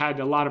 You had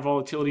a lot of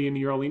volatility in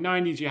the early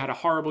 90s. You had a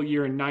horrible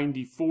year in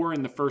 94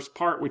 in the first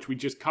part, which we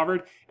just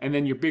covered. And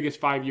then your biggest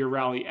 5-year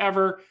rally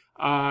ever.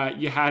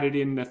 You had it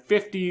in the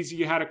 50s.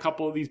 You had a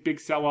couple of these big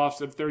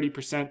sell-offs of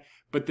 30%.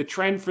 But the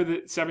trend for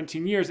the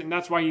 17 years, and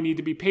that's why you need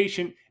to be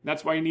patient.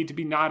 That's why you need to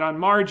be not on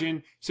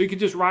margin. So you can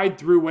just ride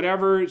through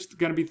whatever is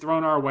going to be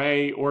thrown our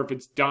way, or if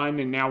it's done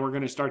and now we're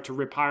going to start to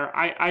rip higher.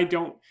 I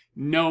don't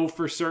know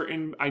for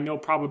certain. I know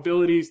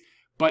probabilities,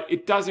 but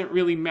it doesn't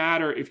really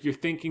matter if you're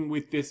thinking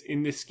with this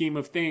in this scheme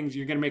of things.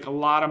 You're going to make a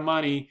lot of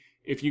money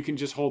if you can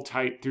just hold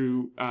tight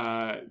through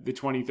the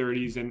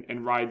 2030s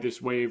and ride this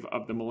wave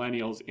of the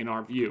millennials, in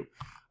our view.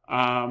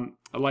 I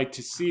like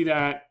to see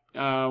that.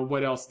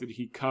 What else did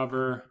he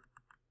cover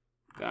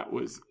that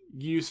was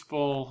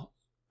useful?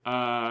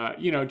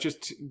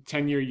 Just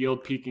 10-year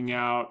yield peaking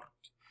out,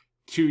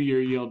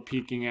 2-year yield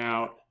peaking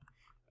out,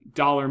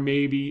 dollar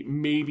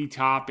maybe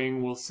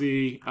topping. We'll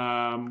see.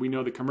 We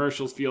know the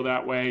commercials feel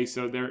that way,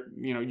 so they're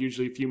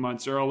usually a few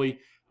months early.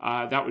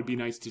 That would be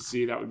nice to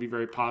see. That would be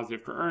very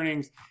positive for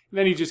earnings. And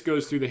then he just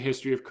goes through the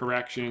history of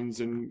corrections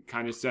and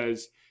kind of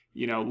says,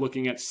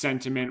 looking at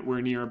sentiment,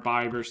 we're near a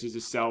buy versus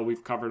a sell.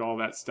 We've covered all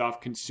that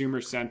stuff. Consumer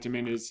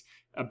sentiment is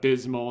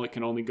abysmal. It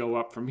can only go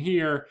up from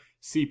here.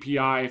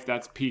 CPI, if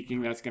that's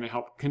peaking, that's going to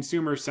help.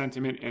 Consumer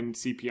sentiment and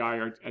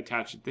CPI are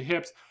attached at the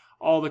hips.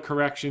 All the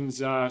corrections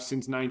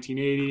since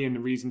 1980 and the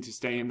reason to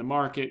stay in the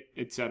market,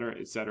 et cetera,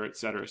 et cetera, et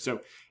cetera.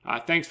 So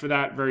thanks for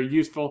that. Very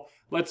useful.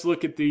 Let's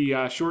look at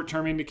the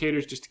short-term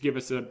indicators just to give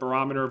us a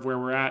barometer of where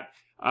we're at.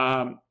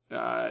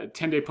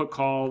 10-day put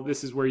call.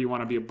 This is where you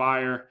want to be a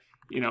buyer.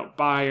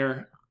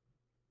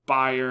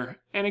 Buyer.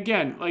 And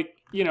again,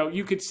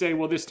 you could say,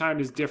 well, this time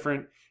is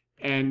different.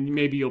 And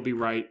maybe you'll be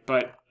right,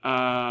 but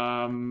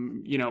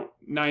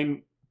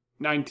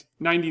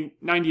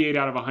 98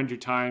 out of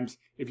 100 times,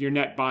 if you're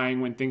net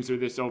buying when things are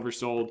this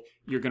oversold,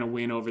 you're going to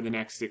win over the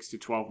next 6 to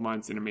 12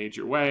 months in a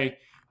major way.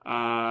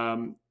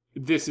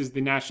 This is the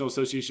National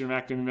Association of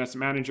Active Investment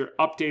Manager,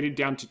 updated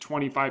down to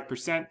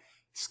 25%.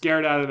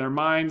 Scared out of their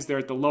minds. They're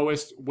at the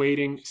lowest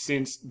weighting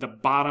since the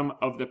bottom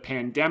of the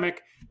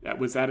pandemic. That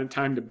was at a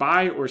time to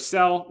buy or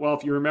sell. Well,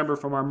 if you remember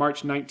from our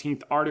March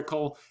 19th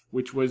article,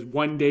 which was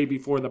one day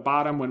before the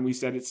bottom when we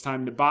said it's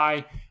time to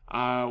buy,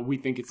 we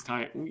think it's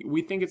time.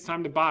 We think it's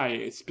time to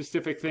buy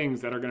specific things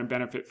that are going to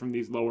benefit from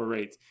these lower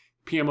rates.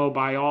 PMO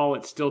buy all,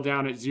 it's still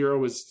down at zero,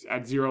 was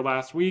at zero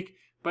last week.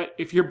 But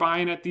if you're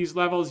buying at these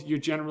levels, you're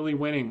generally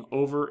winning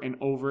over and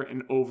over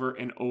and over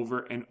and over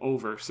and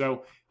over.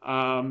 So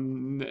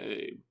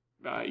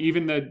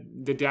even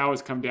the Dow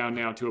has come down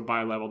now to a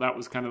buy level. That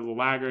was kind of the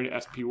laggard.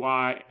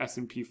 SPY,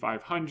 S&P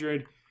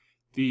 500.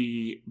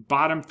 The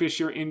bottom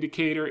Fisher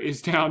indicator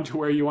is down to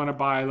where you want to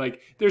buy.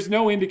 There's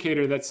no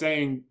indicator that's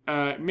saying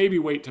maybe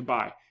wait to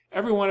buy.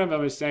 Every one of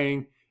them is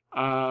saying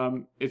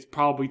it's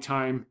probably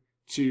time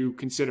to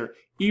consider.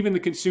 Even the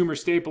consumer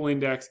staple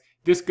index,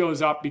 this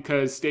goes up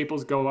because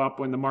staples go up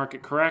when the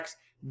market corrects.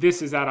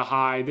 This is at a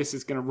high. This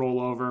is going to roll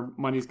over.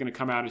 Money's going to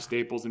come out of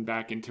staples and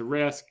back into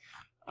risk.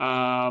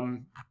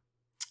 And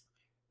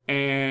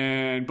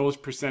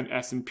both percent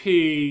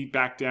S&P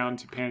back down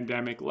to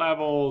pandemic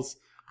levels.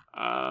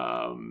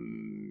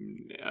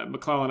 McClellan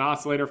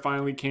Oscillator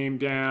finally came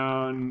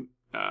down.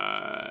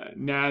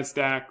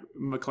 NASDAQ,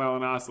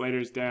 McClellan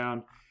Oscillator's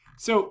down.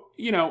 So,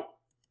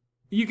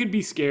 you could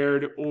be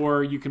scared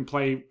or you can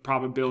play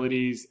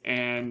probabilities,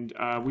 and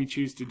we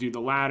choose to do the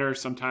latter.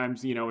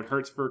 Sometimes, it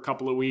hurts for a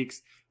couple of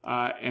weeks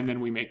and then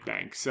we make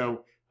bank.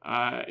 So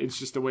it's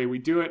just the way we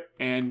do it,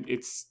 and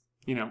it's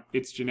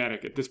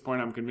genetic. At this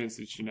point, I'm convinced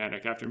it's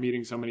genetic. After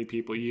meeting so many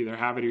people, you either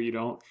have it or you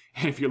don't.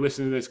 And if you're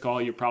listening to this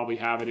call, you probably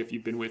have it if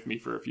you've been with me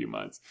for a few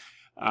months.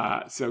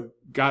 So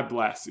God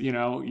bless, you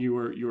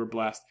were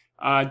blessed.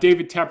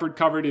 David Tepper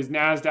covered his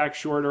NASDAQ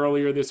short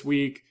earlier this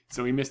week,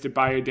 so he missed it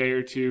by a day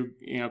or two.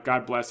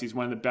 God bless. He's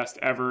one of the best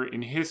ever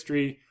in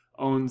history.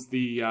 Owns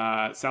the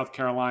South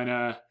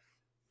Carolina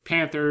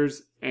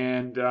Panthers,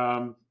 and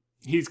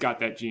he's got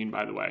that gene,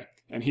 by the way,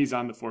 and he's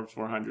on the Forbes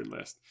 400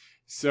 list.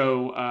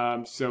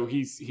 So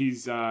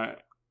he's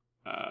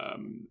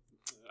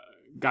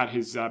got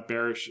his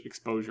bearish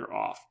exposure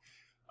off.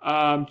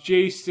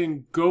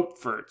 Jason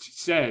Gopfert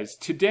says,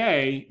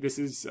 today, this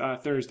is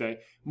Thursday,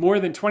 more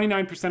than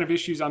 29% of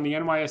issues on the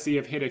NYSE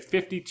have hit a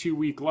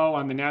 52-week low.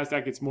 On the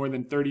NASDAQ, it's more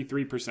than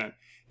 33%.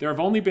 There have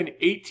only been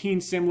 18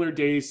 similar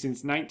days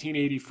since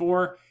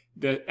 1984.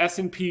 The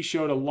S&P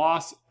showed a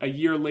loss a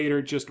year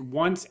later just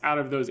once out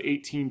of those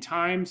 18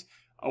 times,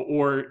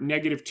 or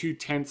negative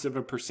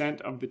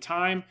 0.2% of the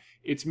time.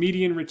 Its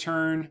median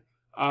return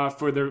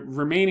for the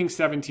remaining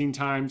 17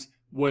 times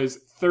was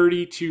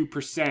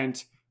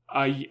 32%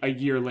 a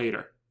year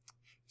later.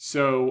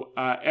 So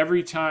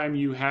every time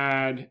you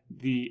had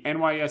the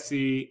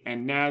NYSE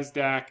and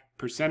NASDAQ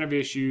percent of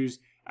issues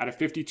at a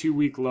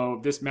 52-week low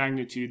of this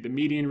magnitude, the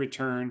median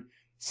return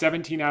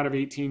 17 out of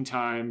 18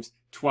 times,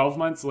 12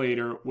 months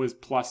later, was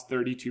plus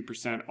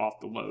 32%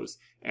 off the lows.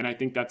 And I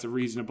think that's a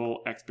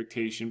reasonable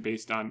expectation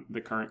based on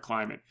the current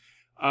climate.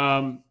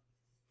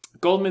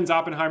 Goldman's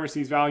Oppenheimer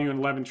sees value in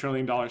 $11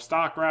 trillion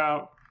stock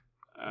route.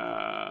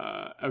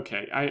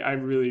 Okay, I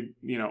really,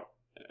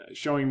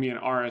 showing me an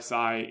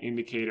RSI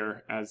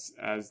indicator as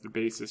the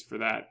basis for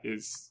that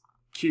is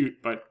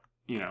cute, but,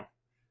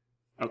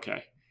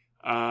 okay.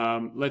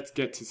 Let's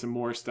get to some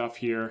more stuff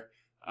here.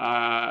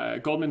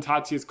 Goldman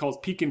Tatsias calls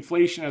peak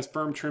inflation as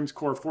firm trims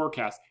core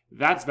forecast.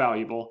 That's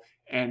valuable,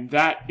 and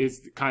that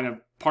is kind of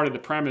part of the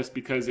premise,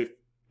 because if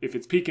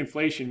it's peak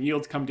inflation,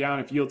 yields come down.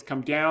 If yields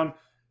come down,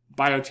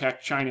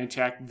 biotech, China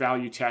tech,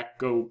 value tech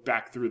go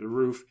back through the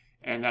roof,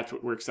 and that's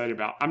what we're excited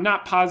about. I'm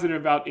not positive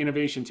about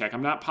innovation tech.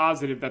 I'm not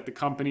positive that the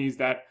companies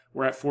that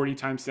were at 40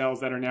 times sales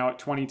that are now at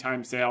 20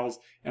 times sales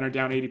and are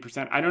down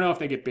 80%, I don't know if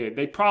they get bid.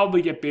 They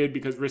probably get bid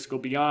because risk will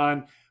be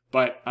on,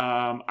 but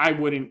I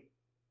wouldn't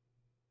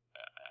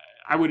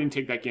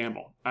take that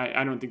gamble.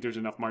 I don't think there's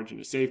enough margin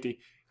of safety.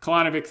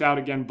 Kalanovic's out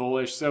again,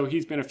 bullish, so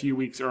he's been a few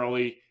weeks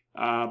early,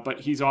 but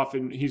he's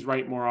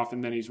right more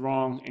often than he's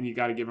wrong, and you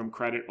got to give him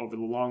credit over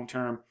the long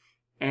term.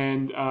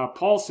 And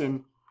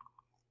Paulson,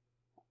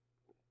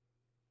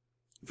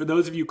 for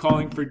those of you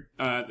calling for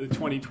the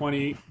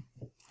 2020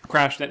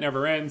 crash that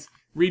never ends,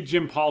 read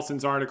Jim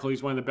Paulson's article.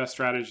 He's one of the best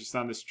strategists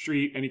on the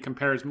street, and he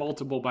compares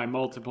multiple by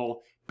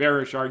multiple,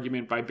 bearish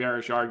argument by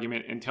bearish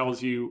argument, and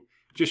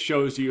just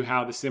shows you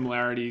how the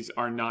similarities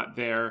are not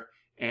there,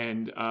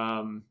 and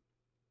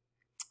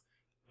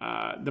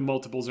the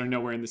multiples are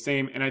nowhere in the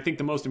same. And I think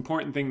the most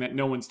important thing that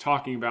no one's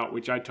talking about,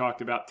 which I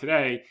talked about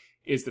today,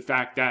 is the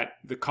fact that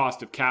the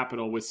cost of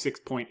capital was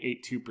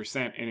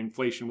 6.82% and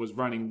inflation was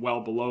running well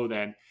below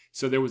then.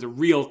 So there was a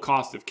real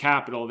cost of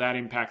capital that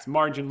impacts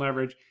margin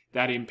leverage,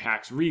 that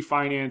impacts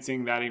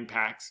refinancing, that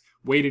impacts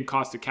weighted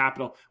cost of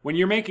capital. When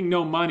you're making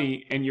no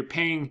money and you're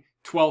paying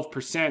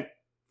 12%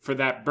 for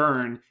that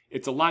burn,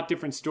 it's a lot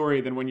different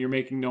story than when you're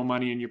making no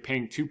money and you're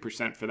paying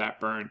 2% for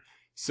that burn.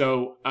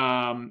 So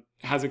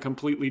has a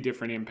completely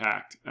different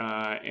impact.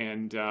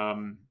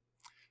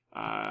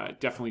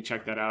 Definitely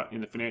check that out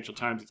in the Financial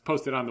Times. It's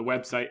posted on the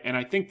website, and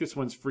I think this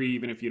one's free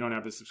even if you don't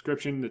have the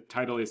subscription. The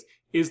title is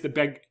the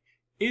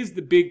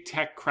big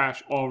tech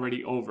crash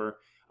already over?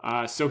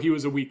 So he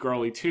was a week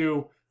early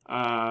too,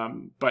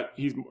 but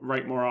he's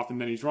right more often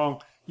than he's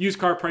wrong. Used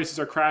car prices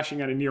are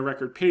crashing at a near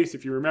record pace.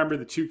 If you remember,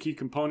 the two key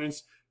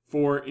components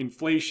for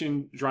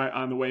inflation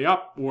on the way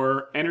up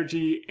were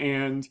energy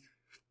and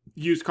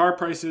used car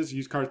prices.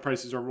 Used car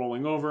prices are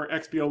rolling over.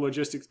 XPO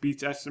Logistics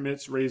beats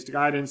estimates, raised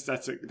guidance.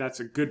 That's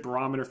a good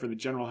barometer for the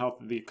general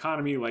health of the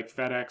economy, like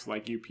FedEx,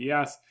 like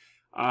UPS.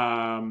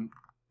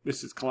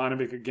 This is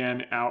Kalanovic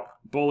again, out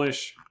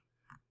bullish.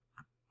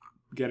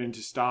 Get into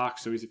stock,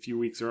 so he's a few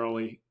weeks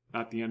early,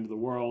 not the end of the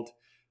world.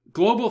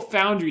 Global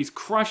Foundries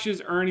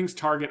crushes earnings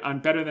target on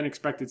better than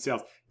expected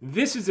sales.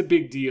 This is a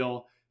big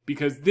deal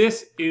because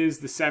this is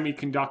the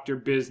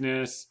semiconductor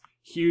business,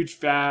 huge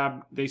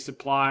fab. They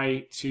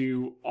supply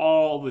to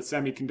all the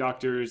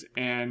semiconductors,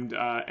 and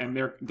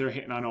they're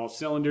hitting on all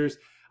cylinders.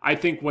 I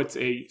think what's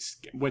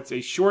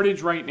a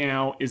shortage right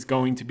now is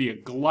going to be a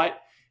glut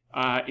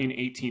in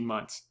 18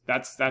 months.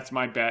 That's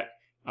my bet.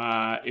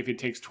 If it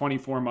takes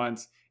 24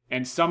 months.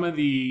 And some of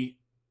the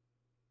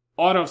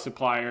auto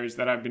suppliers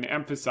that I've been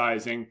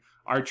emphasizing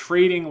are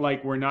trading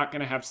like we're not going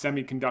to have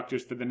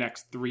semiconductors for the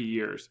next 3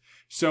 years.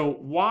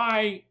 So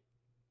I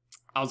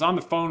was on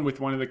the phone with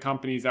one of the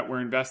companies that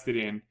we're invested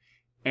in,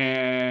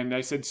 and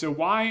I said, so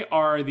why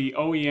are the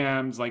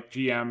OEMs like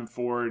GM and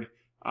Ford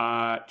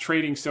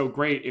trading so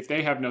great if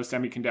they have no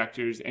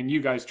semiconductors and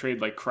you guys trade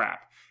like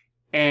crap?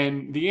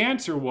 And the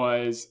answer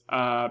was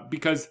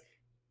because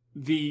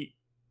the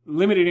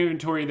limited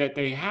inventory that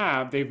they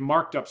have, they've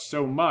marked up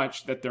so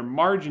much that their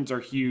margins are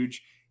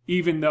huge,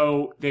 even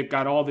though they've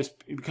got all this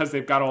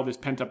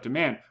pent up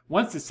demand.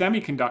 Once the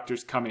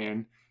semiconductors come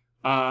in,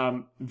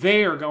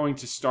 they are going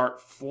to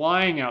start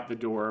flying out the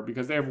door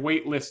because they have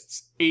wait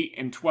lists 8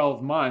 and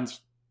 12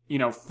 months,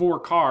 for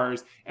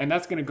cars, and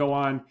that's going to go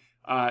on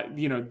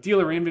You know,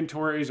 dealer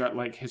inventories are at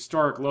like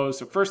historic lows.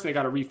 So first they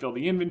got to refill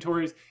the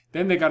inventories,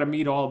 then they got to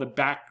meet all the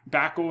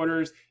back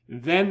orders,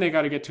 then they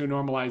got to get to a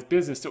normalized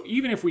business. So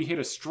even if we hit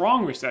a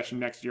strong recession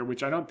next year,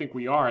 which I don't think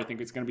we are, I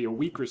think it's going to be a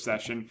weak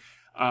recession,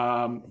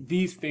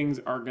 these things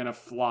are going to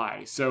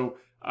fly. So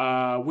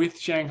with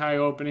Shanghai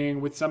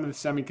opening, with some of the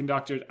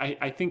semiconductors,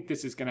 I think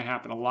this is going to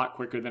happen a lot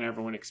quicker than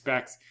everyone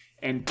expects.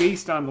 And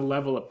based on the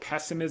level of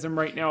pessimism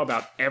right now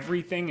about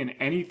everything and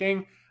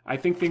anything, I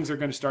think things are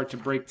going to start to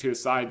break to a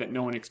side that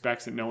no one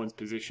expects and no one's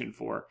positioned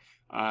for.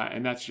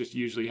 And that's just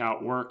usually how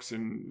it works,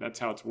 and that's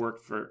how it's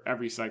worked for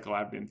every cycle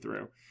I've been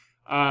through.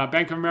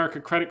 Bank of America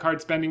credit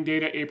card spending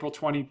data, April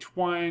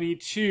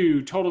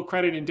 2022. Total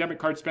credit and debit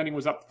card spending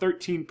was up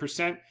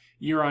 13%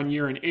 year on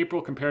year in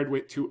April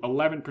compared to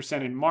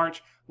 11% in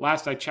March.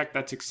 Last I checked,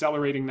 that's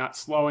accelerating, not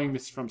slowing.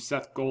 This is from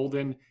Seth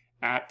Golden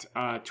at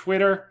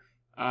Twitter.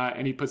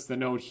 And he puts the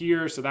note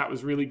here, so that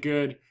was really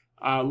good.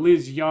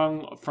 Liz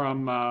Young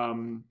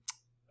from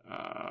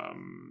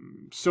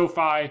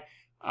SoFi,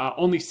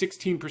 only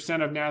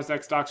 16% of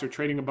NASDAQ stocks are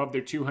trading above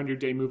their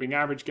 200-day moving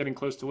average, getting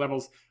close to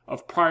levels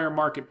of prior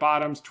market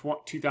bottoms,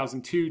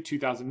 2002,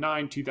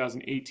 2009,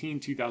 2018,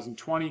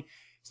 2020.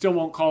 Still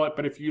won't call it,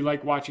 but if you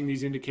like watching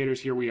these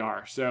indicators, here we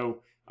are.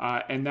 So,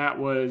 and that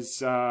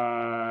was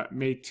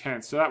May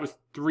 10th. So that was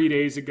 3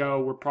 days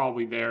ago. We're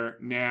probably there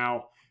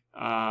now.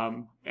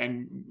 And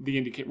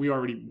we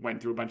already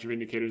went through a bunch of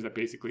indicators that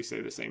basically say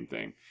the same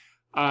thing.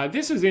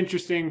 This is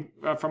interesting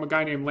from a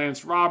guy named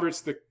Lance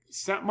Roberts. The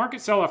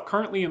market sell-off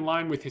currently in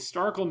line with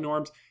historical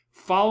norms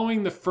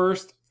following the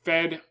first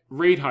Fed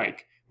rate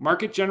hike.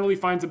 Market generally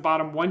finds a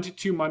bottom 1 to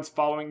 2 months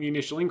following the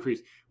initial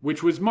increase,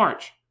 which was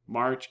March,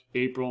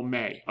 April,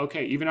 May.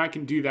 Okay, even I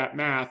can do that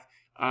math.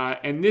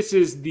 And this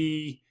is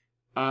the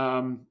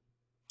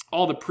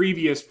all the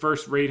previous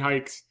first rate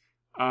hikes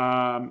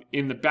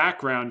in the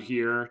background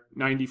here.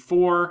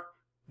 94.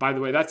 By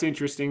the way, that's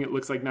interesting. It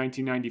looks like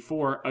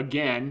 1994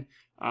 again,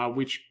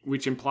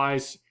 which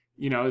implies,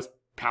 you know, as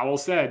Powell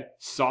said,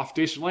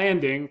 softish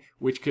landing,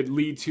 which could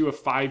lead to a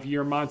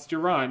 5-year monster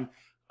run.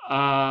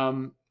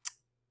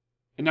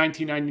 In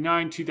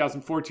 1999,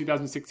 2004,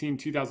 2016,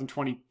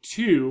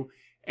 2022,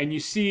 and you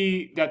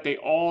see that they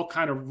all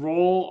kind of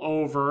roll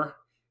over.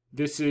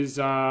 This is,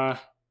 and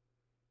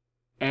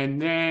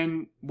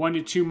then 1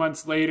 to 2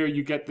 months later,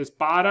 you get this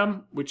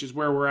bottom, which is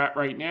where we're at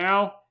right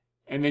now,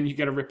 and then you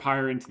get a rip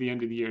higher into the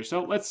end of the year.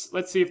 So let's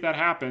see if that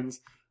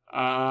happens.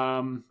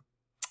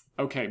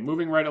 Okay,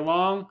 moving right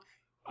along.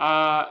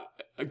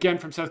 Again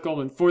from Seth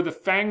Golden. For the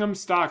FANGM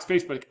stocks,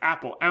 Facebook,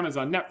 Apple,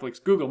 Amazon,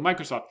 Netflix, Google,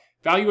 Microsoft,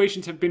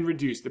 valuations have been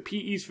reduced. The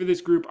PEs for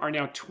this group are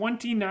now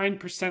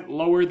 29%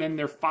 lower than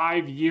their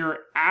 5-year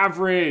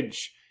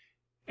average.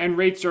 And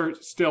rates are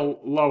still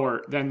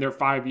lower than their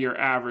 5-year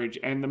average.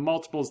 And the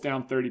multiple's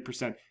down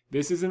 30%.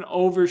 This is an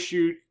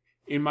overshoot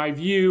in my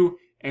view.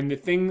 And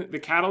the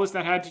catalyst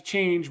that had to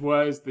change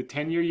was the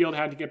 10-year yield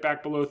had to get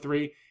back below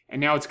 3.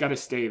 And now it's got to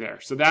stay there.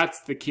 So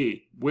that's the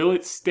key. Will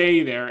it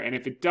stay there? And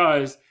if it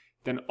does,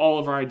 then all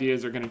of our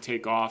ideas are going to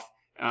take off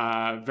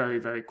very,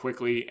 very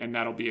quickly. And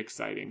that'll be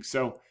exciting.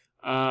 So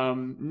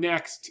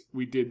next,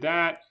 we did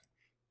that.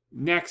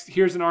 Next,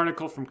 here's an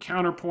article from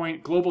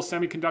Counterpoint. Global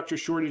semiconductor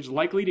shortage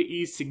likely to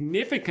ease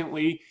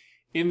significantly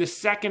in the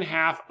second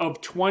half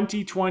of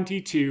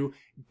 2022,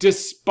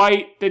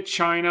 despite the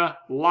China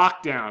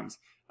lockdowns.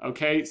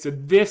 Okay, so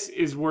this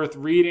is worth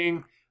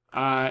reading.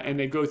 And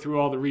they go through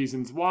all the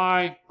reasons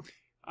why.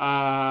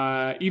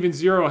 Even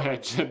Zero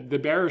Hedge, the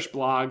bearish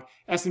blog,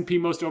 S&P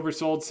most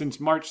oversold since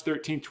March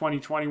 13,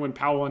 2020, when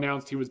Powell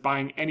announced he was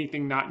buying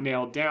anything not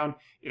nailed down.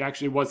 It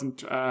actually wasn't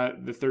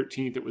the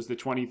 13th, it was the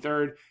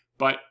 23rd.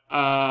 But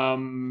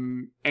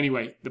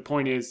anyway, the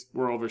point is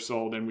we're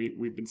oversold, and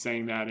we've been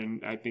saying that,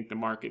 and I think the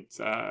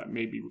market's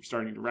maybe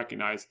starting to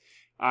recognize.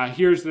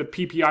 Here's the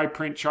PPI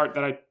print chart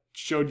that I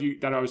showed you,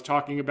 that I was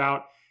talking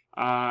about.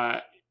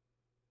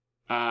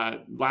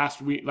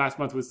 Last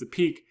month was the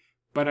peak,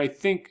 but I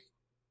think,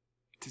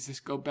 does this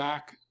go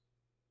back?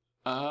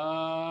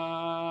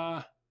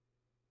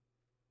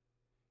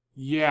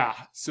 Yeah,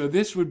 so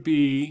this would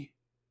be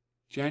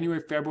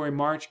January, February,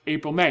 March,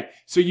 April, May.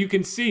 So you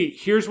can see,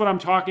 here's what I'm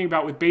talking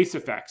about with base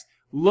effects.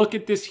 Look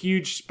at this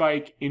huge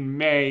spike in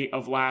May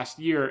of last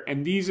year,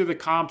 and these are the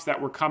comps that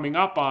we're coming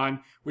up on,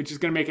 which is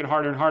going to make it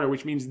harder and harder,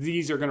 which means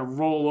these are going to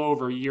roll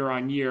over year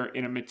on year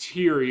in a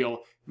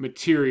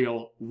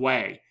material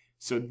way.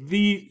 So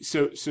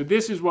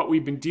this is what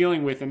we've been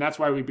dealing with, and that's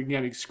why we've been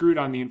getting screwed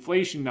on the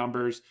inflation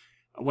numbers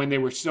when they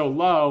were so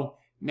low.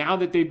 Now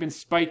that they've been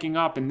spiking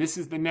up, and this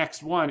is the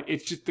next one,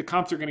 it's just the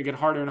comps are going to get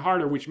harder and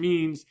harder, which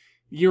means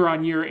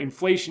year-on-year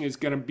inflation is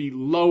going to be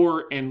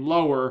lower and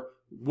lower,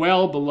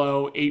 well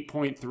below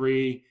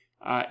 8.3,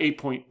 8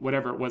 point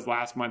whatever it was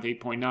last month,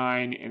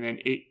 8.9, and then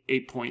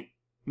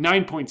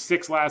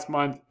 9.6 last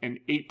month, and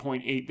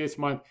 8.8 this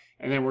month,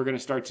 and then we're going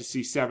to start to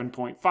see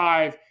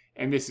 7.5.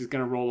 And this is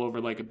going to roll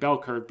over like a bell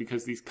curve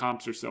because these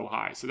comps are so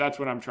high. So that's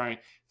what I'm trying.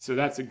 So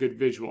that's a good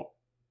visual.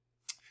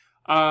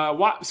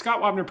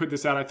 Scott Wapner put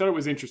this out. I thought it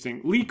was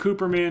interesting. Lee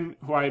Cooperman,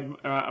 who I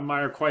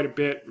admire quite a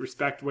bit,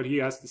 respect what he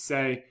has to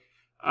say,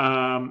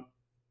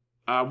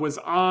 was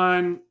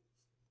on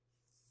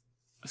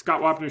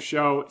Scott Wapner's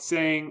show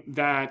saying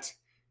that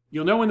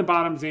you'll know when the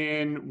bottom's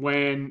in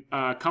when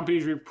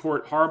companies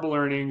report horrible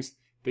earnings,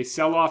 they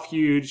sell off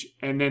huge,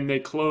 and then they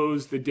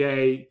close the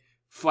day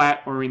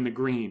flat or in the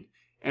green.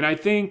 And I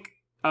think,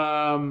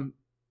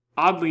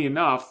 oddly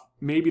enough,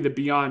 maybe the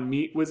Beyond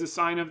Meat was a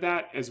sign of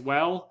that as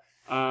well.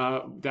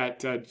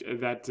 That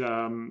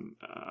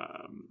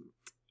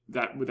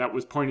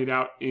was pointed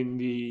out in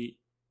the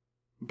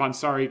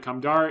Bansari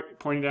Kamdar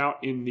pointed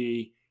out in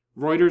the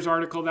Reuters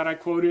article that I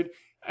quoted,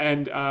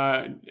 and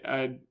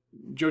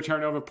Joe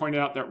Terranova pointed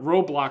out that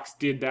Roblox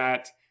did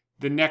that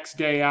the next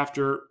day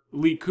after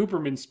Lee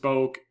Cooperman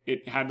spoke.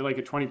 It had like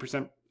a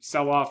 20%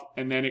 sell-off,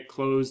 and then it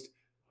closed,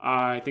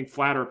 I think,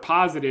 flat or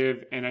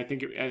positive, and I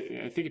think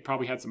it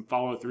probably had some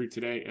follow-through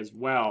today as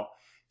well.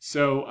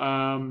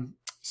 So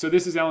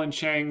this is Ellen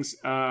Chang's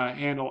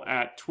handle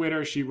at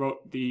Twitter. She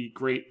wrote the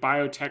great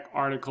biotech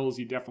articles.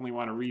 You definitely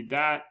want to read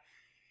that.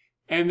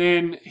 And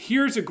then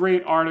here's a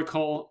great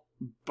article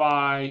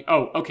by,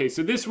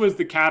 so this was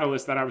the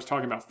catalyst that I was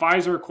talking about.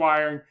 Pfizer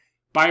acquiring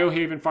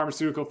Biohaven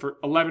Pharmaceutical for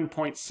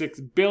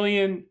 $11.6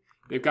 billion.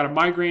 They've got a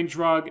migraine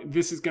drug.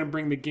 This is going to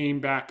bring the game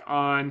back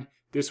on.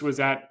 This was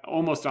at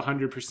almost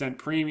 100%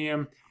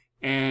 premium.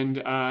 And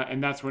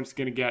that's when it's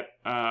going to get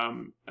a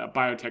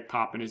biotech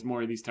popping, is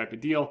more of these type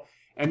of deal.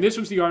 And this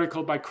was the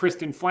article by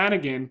Kristen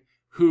Flanagan,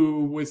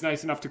 who was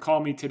nice enough to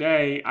call me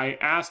today. I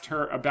asked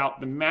her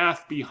about the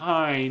math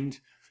behind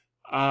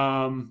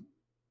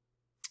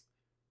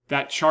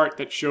that chart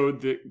that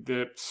showed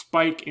the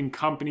spike in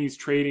companies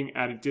trading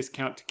at a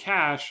discount to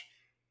cash.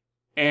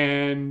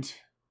 And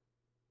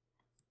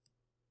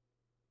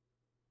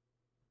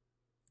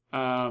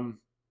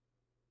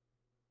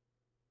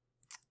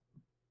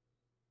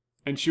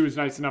she was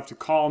nice enough to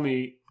call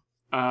me.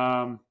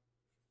 So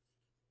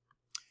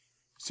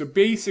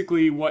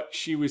basically what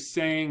she was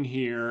saying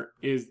here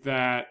is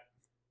that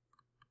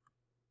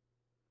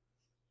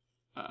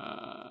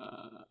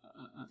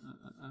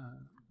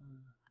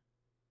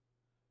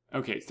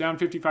okay, it's down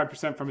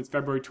 55% from its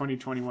February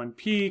 2021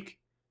 peak.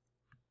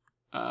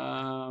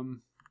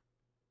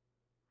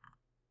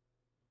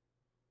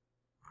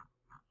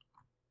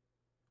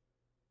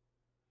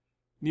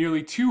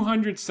 Nearly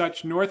 200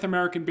 such North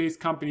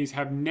American-based companies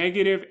have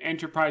negative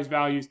enterprise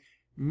values,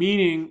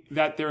 meaning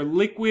that their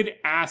liquid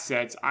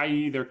assets,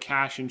 i.e. their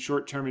cash and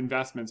short-term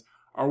investments,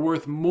 are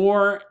worth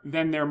more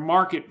than their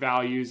market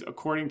values,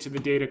 according to the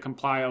data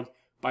compiled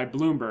by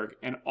Bloomberg,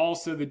 and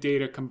also the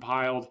data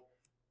compiled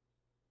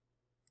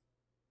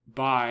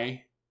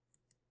by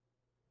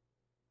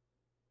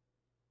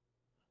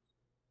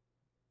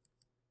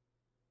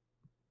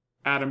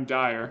Adam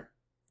Dyer,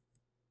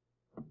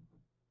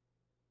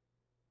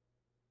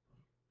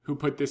 who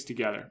put this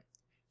together.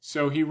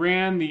 So he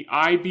ran the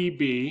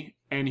IBB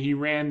and he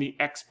ran the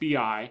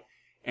XBI,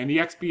 and the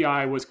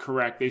XBI was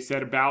correct. They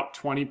said about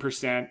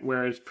 20%,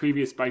 whereas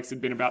previous spikes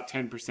had been about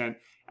 10%.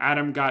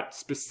 Adam got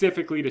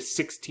specifically to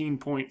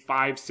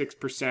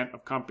 16.56%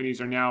 of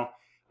companies are now,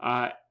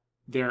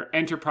 their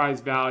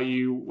enterprise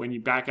value, when you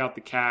back out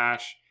the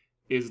cash,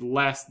 is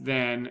less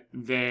than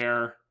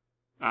their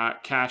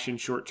cash and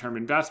short-term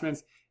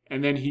investments.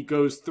 And then he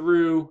goes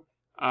through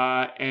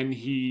and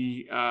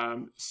he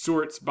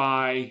sorts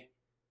by,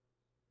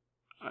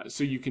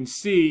 so you can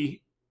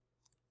see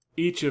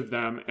each of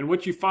them. And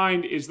what you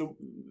find is,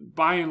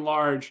 by and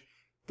large,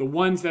 the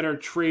ones that are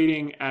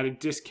trading at a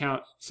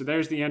discount. So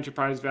there's the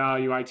enterprise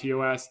value,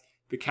 ITOS,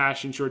 the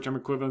cash and short-term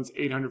equivalents,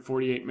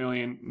 848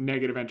 million,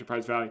 negative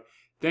enterprise value.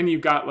 Then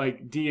you've got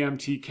like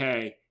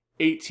DMTK,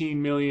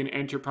 18 million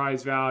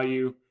enterprise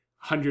value,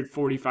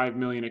 145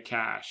 million of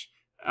cash.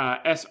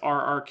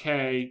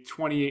 SRRK,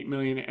 28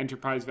 million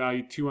enterprise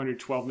value,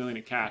 212 million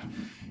of cash.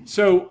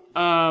 So,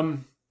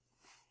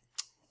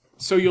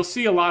 so you'll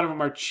see a lot of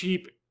them are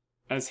cheap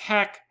as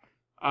heck.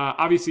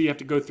 Obviously, you have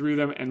to go through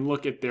them and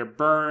look at their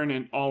burn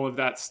and all of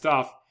that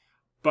stuff.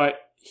 But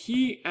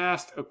he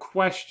asked a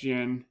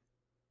question.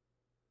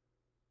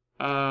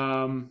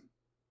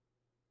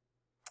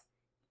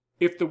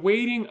 If the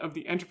weighting of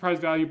the enterprise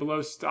value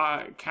below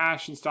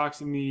cash and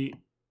stocks in the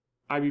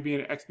IBB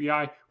and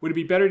XBI, would it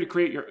be better to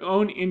create your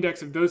own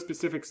index of those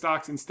specific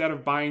stocks instead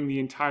of buying the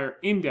entire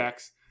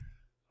index?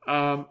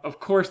 Of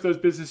course, those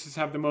businesses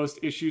have the most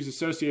issues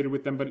associated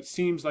with them, but it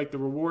seems like the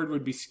reward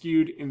would be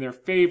skewed in their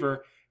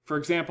favor. For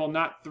example,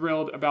 not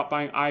thrilled about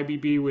buying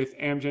IBB with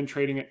Amgen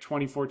trading at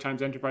 24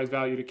 times enterprise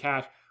value to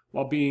cash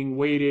while being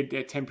weighted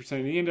at 10%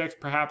 of the index.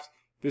 Perhaps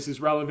this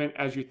is relevant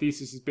as your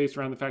thesis is based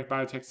around the fact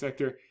biotech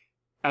sector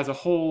as a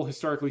whole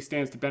historically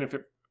stands to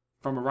benefit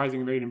from a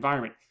rising rate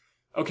environment.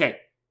 Okay,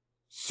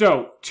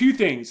 so two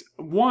things.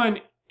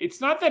 One,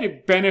 it's not that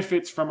it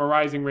benefits from a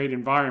rising rate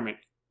environment.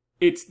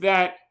 It's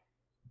that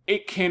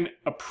it can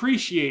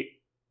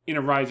appreciate in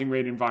a rising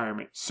rate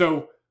environment.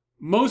 So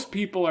most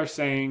people are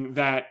saying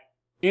that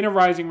in a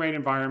rising rate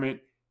environment,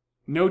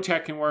 no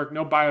tech can work,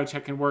 no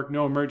biotech can work,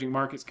 no emerging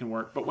markets can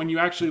work. But when you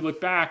actually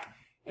look back,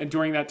 and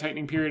during that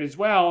tightening period as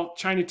well,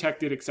 China tech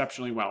did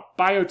exceptionally well.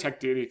 Biotech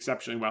did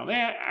exceptionally well. They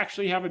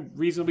actually have a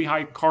reasonably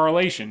high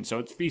correlation, so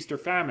it's feast or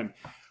famine.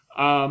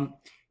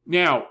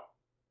 Now,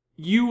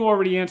 you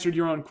already answered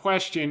your own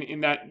question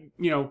in that,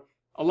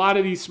 a lot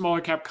of these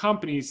smaller cap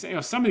companies,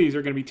 some of these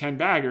are going to be 10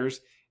 baggers,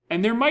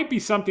 and there might be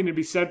something to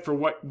be said for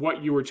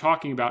what you were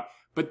talking about.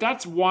 But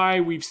that's why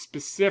we've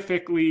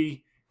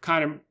specifically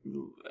kind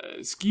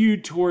of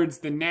skewed towards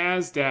the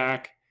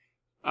NASDAQ,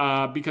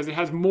 because it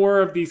has more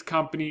of these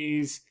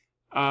companies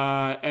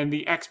and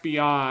the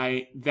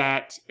XBI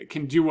that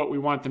can do what we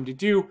want them to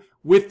do,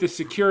 with the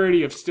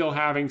security of still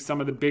having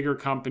some of the bigger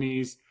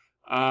companies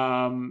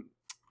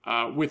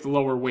with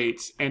lower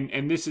weights.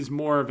 And this is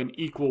more of an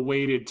equal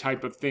weighted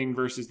type of thing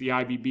versus the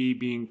IBB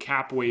being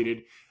cap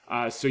weighted.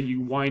 So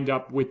you wind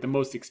up with the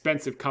most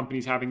expensive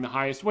companies having the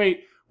highest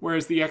weight,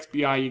 whereas the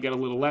XBI, you get a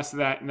little less of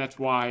that. And that's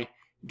why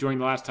during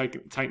the last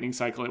tightening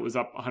cycle, it was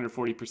up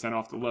 140%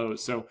 off the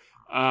lows. So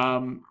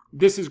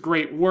this is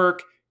great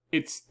work.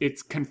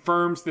 It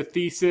confirms the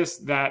thesis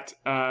that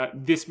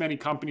this many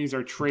companies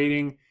are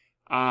trading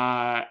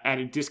at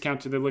a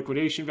discount to their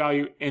liquidation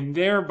value, and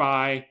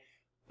thereby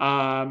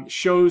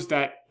shows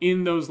that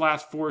in those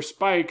last 4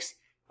 spikes,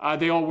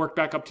 they all work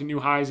back up to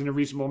new highs in a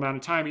reasonable amount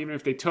of time. Even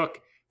if they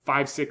took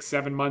 5, 6,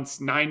 7 months,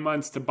 9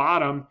 months to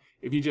bottom,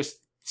 if you just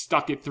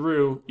stuck it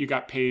through, you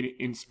got paid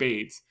in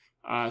spades.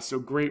 So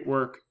great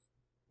work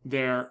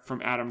there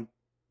from Adam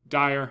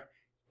Dyer,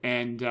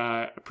 and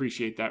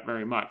appreciate that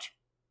very much,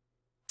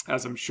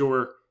 as I'm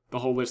sure the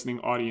whole listening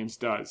audience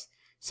does.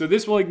 So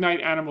this will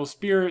ignite animal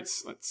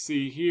spirits. Let's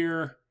see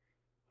here.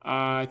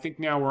 I think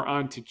now we're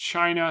on to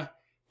China.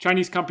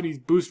 Chinese companies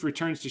boost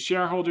returns to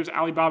shareholders.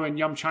 Alibaba and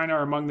Yum China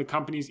are among the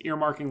companies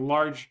earmarking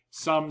large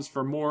sums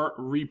for more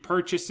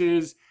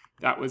repurchases.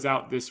 That was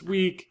out this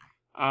week.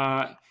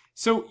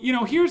 So,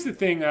 here's the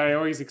thing that I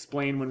always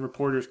explain when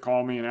reporters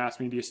call me and ask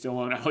me, do you still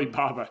own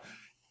Alibaba?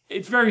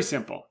 It's very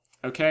simple,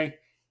 okay?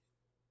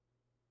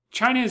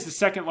 China is the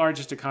second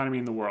largest economy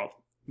in the world.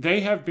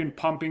 They have been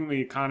pumping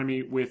the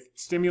economy with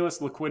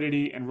stimulus,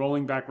 liquidity, and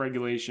rolling back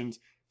regulations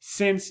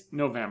since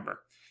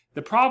November.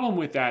 The problem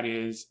with that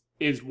is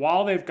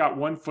while they've got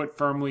one foot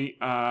firmly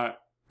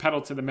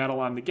pedal to the metal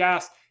on the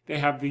gas, they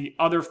have the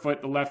other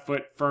foot, the left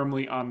foot,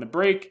 firmly on the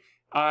brake.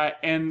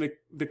 And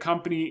the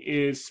company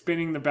is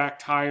spinning the back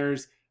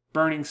tires,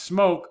 burning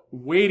smoke,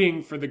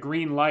 waiting for the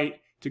green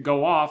light to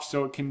go off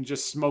so it can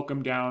just smoke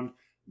them down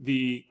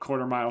the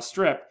quarter-mile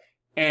strip.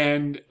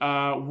 And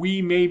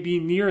we may be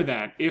near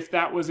that. If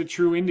that was a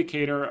true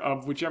indicator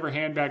of whichever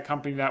handbag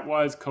company that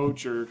was,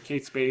 Coach or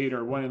Kate Spade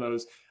or one of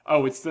those.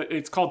 Oh,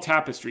 it's called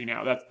Tapestry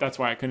now. That's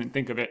why I couldn't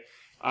think of it.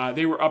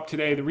 They were up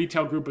today. The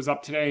retail group was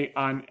up today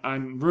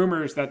on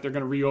rumors that they're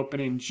going to reopen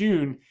in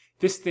June.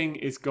 This thing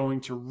is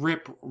going to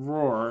rip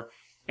roar,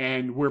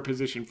 and we're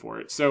positioned for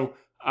it. So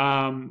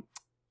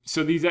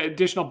these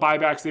additional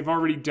buybacks they've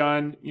already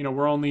done,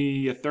 we're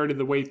only a third of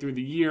the way through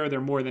the year.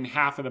 They're more than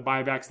half of the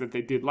buybacks that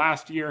they did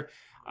last year.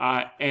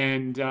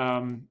 And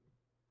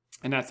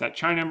that's that.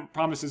 China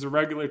promises a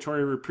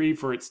regulatory reprieve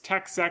for its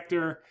tech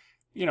sector.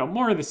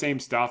 More of the same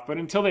stuff, but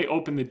until they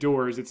open the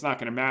doors, it's not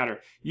going to matter.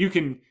 You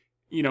can,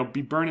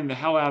 be burning the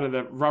hell out of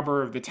the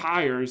rubber of the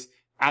tires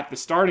at the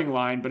starting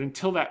line, but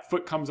until that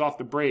foot comes off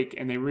the brake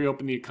and they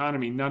reopen the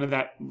economy, none of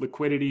that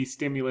liquidity,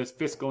 stimulus,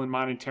 fiscal, and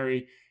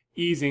monetary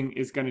easing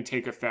is going to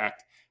take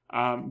effect.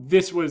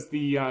 This was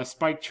the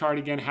spike chart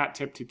again. Hat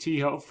tip to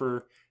Tiho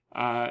for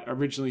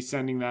originally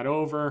sending that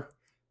over.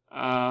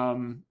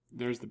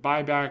 There's the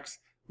buybacks.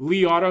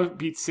 Li Auto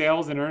beats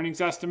sales and earnings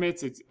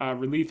estimates. It's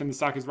relief and the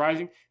stock is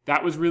rising.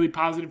 That was really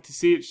positive to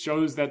see. It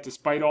shows that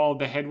despite all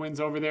the headwinds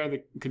over there,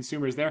 the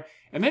consumer is there.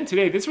 And then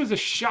today, this was a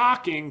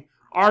shocking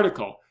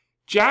article.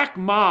 Jack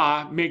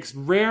Ma makes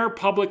rare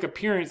public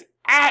appearance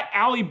at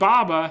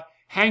Alibaba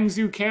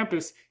Hangzhou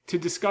campus to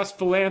discuss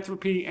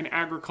philanthropy and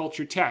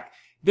agriculture tech.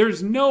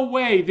 There's no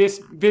way this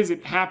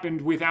visit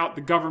happened without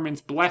the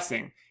government's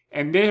blessing.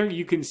 And there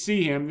you can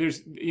see him.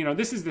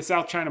 This is the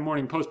South China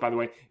Morning Post, by the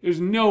way.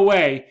 There's no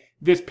way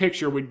this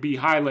picture would be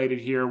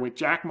highlighted here with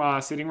Jack Ma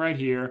sitting right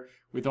here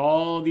with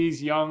all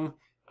these young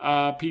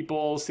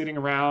people sitting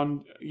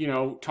around,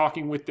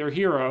 talking with their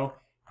hero,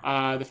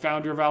 the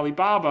founder of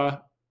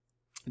Alibaba.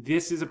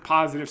 This is a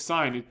positive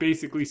sign. It's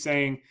basically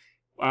saying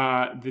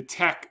the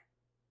tech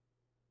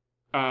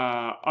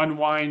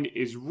unwind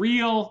is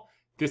real.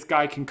 This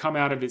guy can come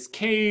out of his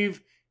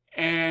cave,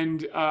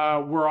 and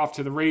we're off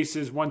to the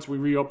races. Once we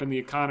reopen the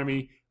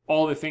economy,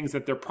 all the things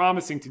that they're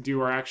promising to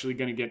do are actually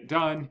going to get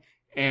done,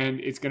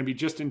 and it's going to be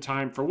just in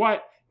time for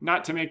what?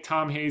 Not to make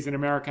Tom Hayes in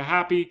America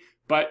happy,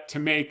 but to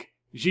make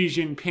Xi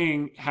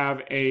Jinping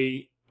have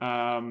a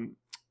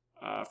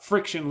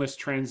frictionless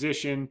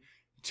transition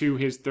to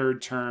his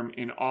third term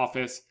in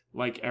office.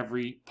 Like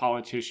every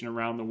politician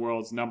around the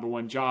world's number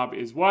one job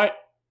is what?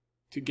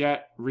 To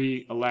get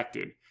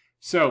re-elected.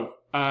 So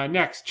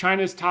next,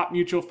 China's top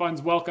mutual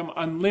funds welcome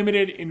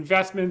unlimited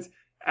investments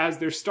as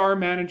their star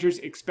managers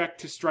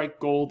expect to strike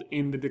gold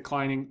in the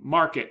declining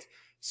market.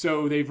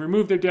 So they've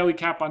removed their daily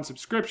cap on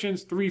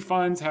subscriptions. 3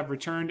 funds have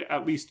returned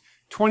at least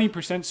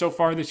 20% so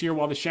far this year,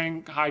 while the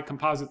Shanghai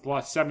Composite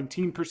lost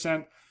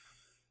 17%.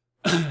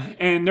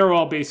 And they're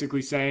all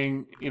basically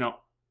saying,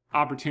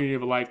 opportunity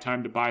of a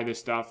lifetime to buy this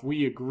stuff.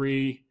 We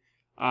agree.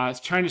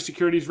 China's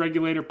securities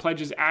regulator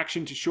pledges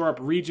action to shore up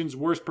region's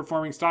worst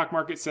performing stock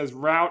market, says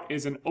rout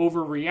is an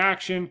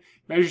overreaction.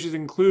 Measures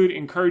include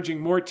encouraging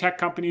more tech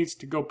companies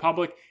to go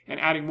public and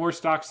adding more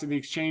stocks to the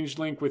exchange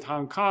link with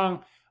Hong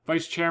Kong.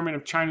 Vice chairman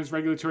of China's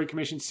regulatory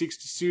commission seeks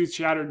to soothe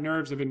shattered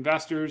nerves of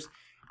investors.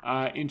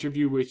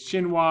 Interview with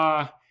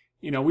Xinhua.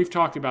 We've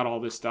talked about all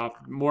this stuff.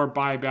 More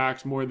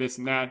buybacks, more this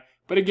and that.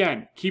 But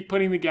again, keep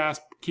putting the gas,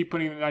 keep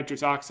putting the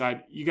nitrous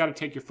oxide. You got to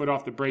take your foot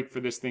off the brake for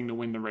this thing to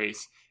win the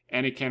race.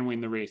 And it can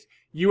win the race.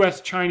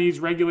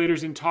 U.S.-Chinese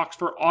regulators in talks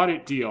for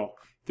audit deal.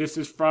 This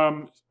is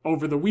from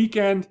over the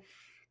weekend.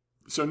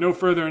 So no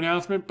further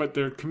announcement, but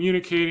they're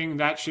communicating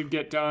that should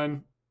get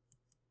done.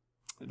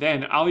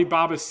 Then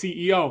Alibaba's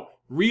CEO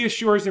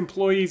reassures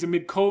employees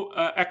amid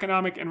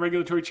economic and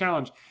regulatory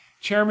challenge.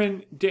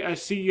 Chairman,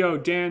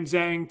 CEO Dan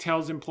Zhang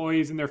tells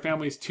employees and their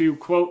families to,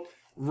 quote,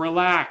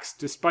 relax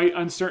despite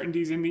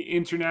uncertainties in the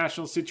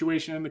international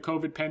situation and the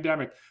COVID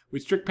pandemic.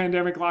 With strict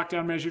pandemic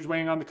lockdown measures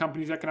weighing on the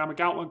company's economic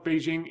outlook,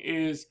 Beijing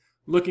is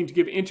looking to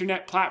give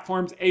internet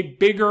platforms a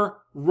bigger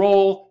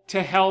role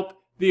to help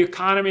the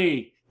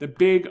economy. The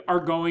big are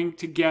going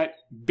to get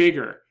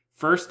bigger.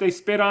 First they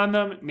spit on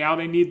them, now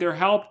they need their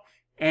help,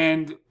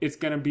 and it's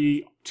going to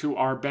be to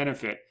our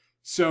benefit.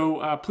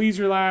 So please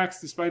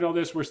relax. Despite all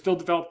this, we're still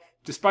developing.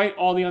 Despite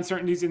all the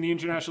uncertainties in the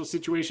international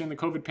situation and the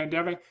COVID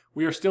pandemic,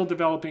 we are still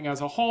developing as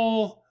a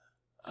whole.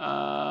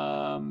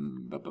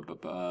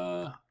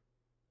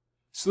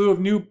 Slew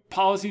of new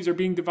policies are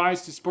being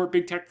devised to support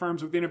big tech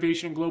firms with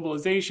innovation and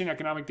globalization.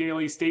 Economic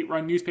Daily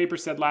state-run newspaper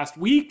said last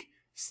week.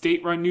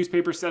 State-run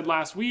newspaper said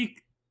last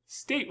week.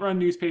 State-run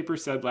newspaper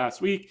said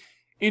last week.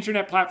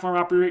 Internet platform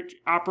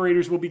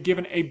operators will be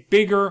given a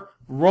bigger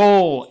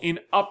role in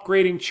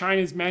upgrading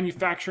China's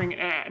manufacturing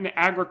and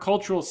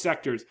agricultural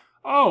sectors.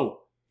 Oh,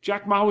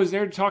 Jack Ma was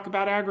there to talk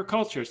about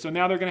agriculture. So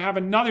now they're going to have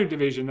another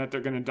division that they're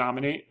going to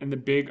dominate, and the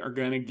big are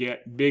going to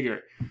get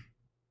bigger.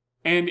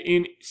 And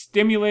in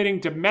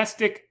stimulating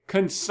domestic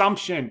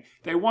consumption,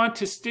 they want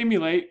to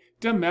stimulate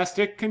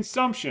domestic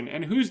consumption.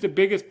 And who's the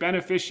biggest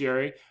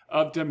beneficiary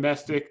of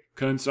domestic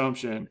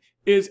consumption?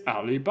 Is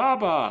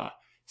Alibaba.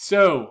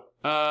 So,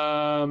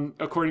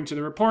 according to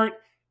the report,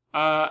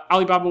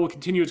 Alibaba will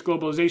continue its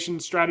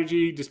globalization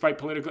strategy despite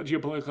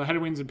geopolitical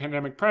headwinds and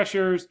pandemic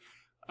pressures.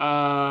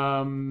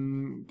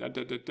 And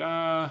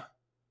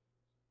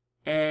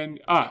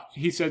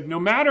he said, no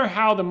matter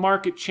how the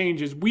market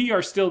changes, we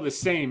are still the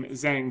same,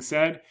 Zhang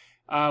said,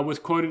 was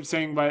quoted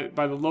saying by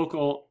the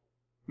local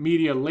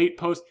media late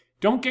post,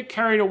 don't get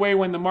carried away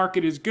when the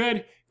market is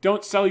good.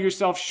 Don't sell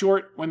yourself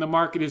short when the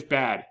market is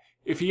bad.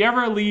 If he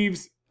ever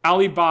leaves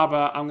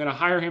Alibaba, I'm going to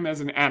hire him as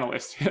an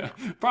analyst.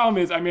 Problem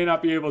is, I may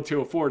not be able to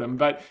afford him,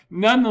 but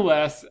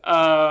nonetheless,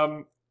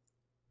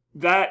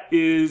 that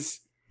is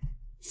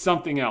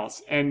something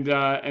else. And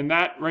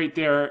that right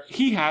there,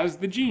 he has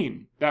the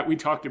gene that we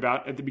talked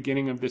about at the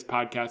beginning of this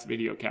podcast,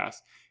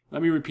 VideoCast.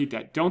 Let me repeat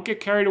that. Don't get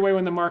carried away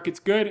when the market's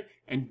good,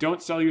 and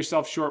don't sell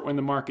yourself short when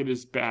the market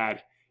is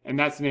bad. And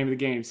that's the name of the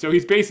game. So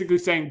he's basically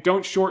saying,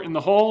 don't short in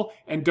the hole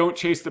and don't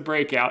chase the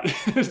breakout.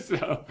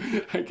 So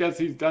I guess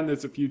he's done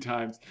this a few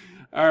times.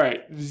 All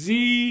right.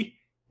 Xi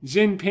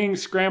Jinping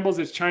scrambles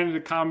as China's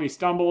economy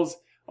stumbles.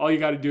 All you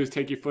got to do is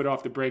take your foot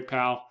off the brake,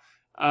 pal.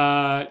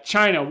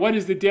 China, what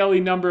is the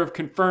daily number of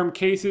confirmed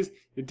cases?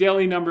 The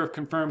daily number of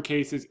confirmed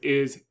cases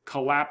is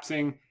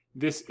collapsing.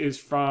 This is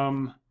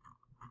from,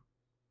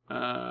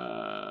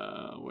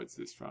 what's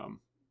this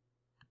from?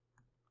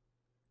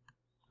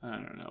 I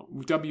don't know.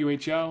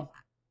 WHO?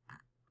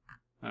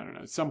 I don't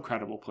know. Some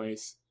credible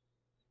place.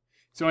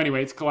 So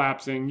anyway, it's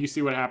collapsing. You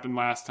see what happened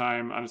last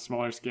time on a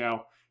smaller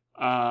scale.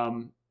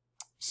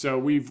 So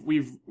we've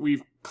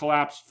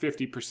collapsed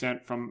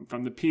 50%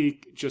 from the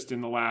peak just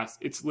in the last,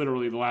 it's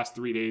literally the last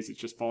 3 days.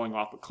 It's just falling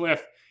off a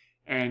cliff.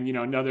 And,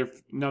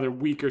 another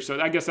week or so.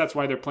 I guess that's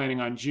why they're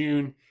planning on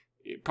June.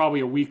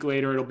 Probably a week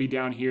later, it'll be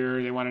down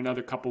here. They want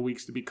another couple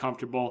weeks to be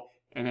comfortable.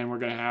 And then we're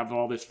going to have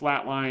all this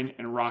flatline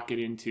and rocket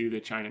into the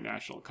China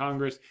National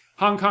Congress.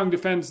 Hong Kong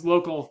defends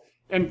local.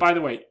 And by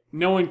the way,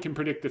 no one can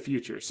predict the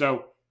future.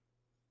 So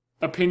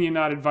opinion,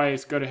 not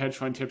advice. Go to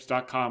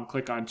hedgefundtips.com.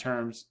 Click on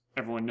terms.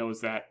 Everyone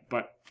knows that.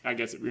 But I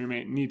guess it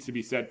needs to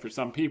be said for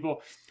some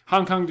people.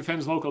 Hong Kong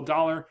defends local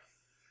dollar.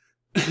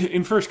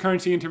 In first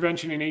currency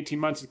intervention in 18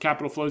 months, the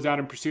capital flows out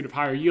in pursuit of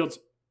higher yields.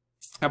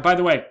 Now, by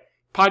the way,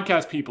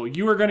 podcast people,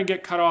 you are going to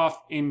get cut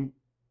off in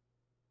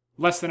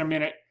less than a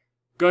minute.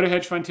 Go to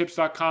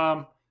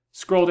hedgefundtips.com,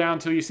 scroll down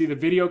until you see the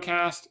video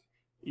cast.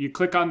 You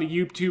click on the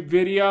YouTube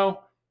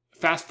video,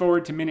 fast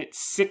forward to minute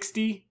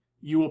 60.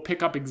 You will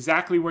pick up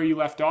exactly where you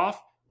left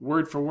off,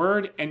 word for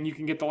word, and you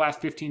can get the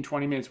last 15,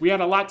 20 minutes. We had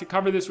a lot to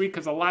cover this week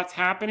because a lot's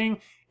happening,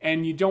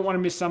 And you don't want to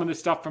miss some of the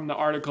stuff from the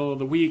article of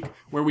the week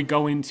where we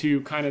go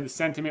into kind of the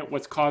sentiment,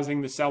 what's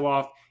causing the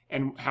sell-off,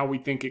 and how we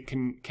think it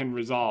can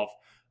resolve.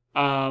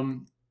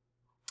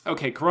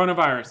 Okay,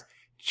 coronavirus.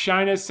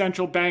 China's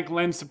central bank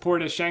lends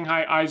support as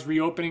Shanghai eyes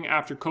reopening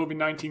after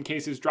COVID-19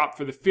 cases dropped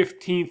for the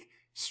 15th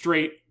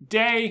straight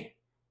day.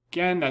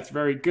 Again, that's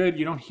very good.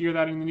 You don't hear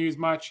that in the news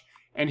much.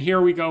 And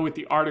here we go with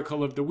the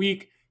article of the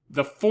week.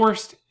 The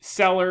forced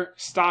seller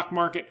stock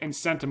market and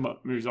sentiment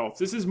results.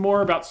 This is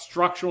more about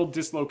structural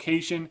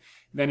dislocation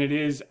than it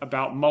is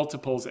about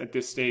multiples at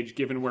this stage,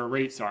 given where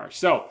rates are.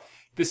 So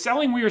the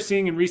selling we are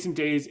seeing in recent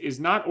days is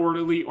not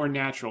orderly or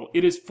natural.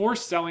 It is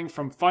forced selling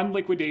from fund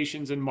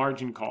liquidations and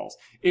margin calls.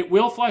 It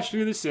will flush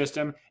through the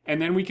system,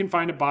 and then we can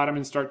find a bottom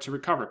and start to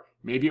recover.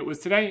 Maybe it was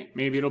today.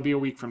 Maybe it'll be a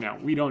week from now.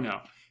 We don't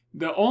know.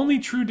 The only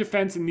true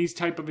defense in these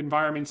type of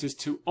environments is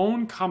to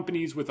own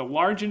companies with a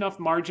large enough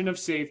margin of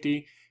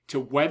safety to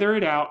weather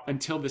it out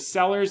until the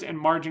sellers and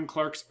margin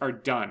clerks are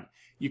done.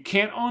 You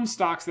can't own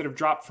stocks that have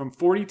dropped from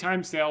 40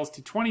 times sales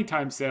to 20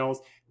 times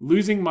sales,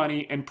 losing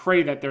money, and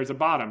pray that there's a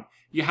bottom.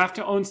 You have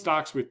to own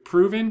stocks with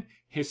proven,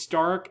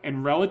 historic,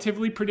 and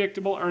relatively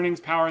predictable earnings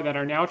power that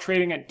are now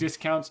trading at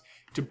discounts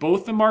to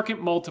both the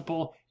market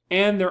multiple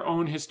and their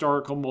own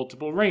historical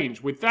multiple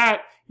range. With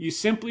that, you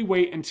simply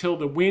wait until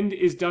the wind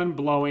is done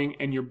blowing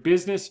and your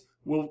business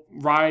will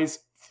rise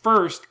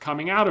first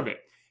coming out of it.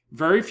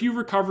 Very few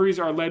recoveries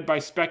are led by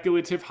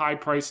speculative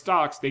high-priced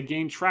stocks. They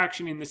gain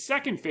traction in the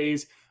second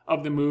phase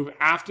of the move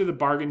after the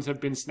bargains have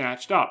been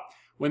snatched up.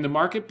 When the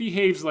market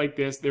behaves like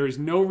this, there is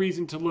no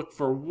reason to look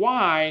for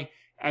why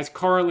as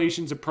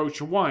correlations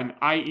approach 1,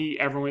 i.e.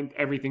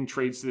 everything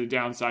trades to the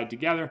downside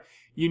together.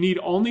 You need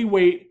only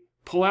wait,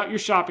 pull out your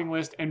shopping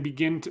list, and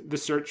begin the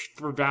search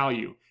for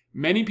value.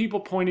 Many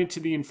people pointed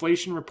to the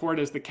inflation report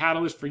as the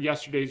catalyst for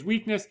yesterday's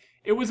weakness.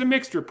 It was a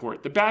mixed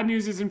report. The bad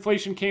news is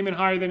inflation came in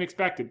higher than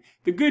expected.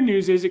 The good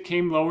news is it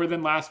came lower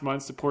than last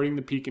month, supporting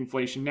the peak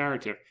inflation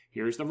narrative.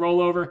 Here's the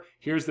rollover.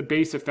 Here's the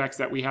base effects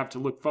that we have to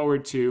look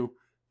forward to.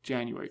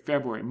 January,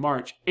 February,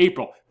 March,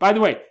 April. By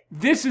the way,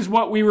 this is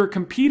what we were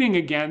competing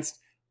against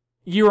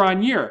year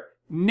on year.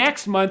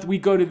 Next month, we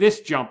go to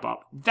this jump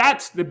up.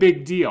 That's the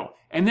big deal.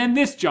 And then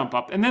this jump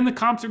up. And then the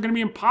comps are going to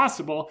be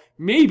impossible.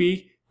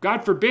 Maybe,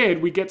 God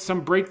forbid, we get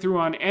some breakthrough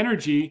on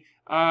energy.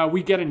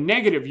 We get a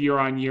negative year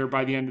on year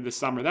by the end of the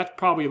summer. That's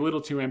probably a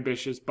little too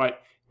ambitious,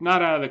 but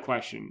not out of the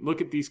question.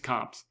 Look at these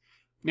comps.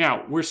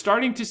 Now, we're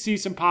starting to see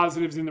some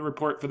positives in the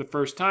report for the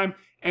first time.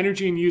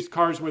 Energy and used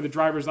cars were the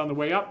drivers on the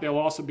way up. They'll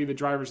also be the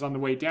drivers on the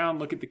way down.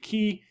 Look at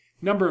the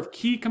number of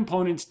key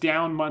components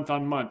down month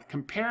on month.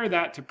 Compare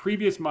that to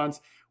previous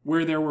months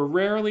where there were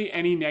rarely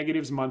any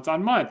negatives month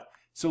on month.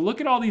 So look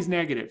at all these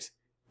negatives.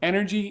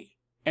 Energy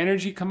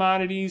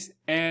commodities,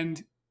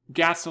 and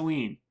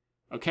gasoline.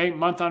 Okay,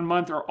 month on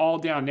month are all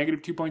down.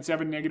 Negative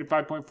 2.7, negative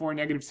 5.4,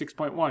 negative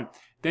 6.1.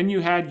 Then you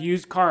had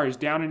used cars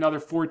down another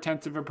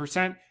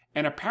 0.4%,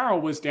 and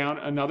apparel was down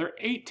another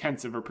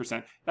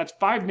 0.8%. That's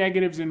 5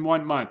 negatives in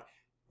 1 month.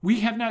 We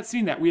have not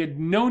seen that. We had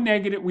no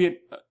negative. We had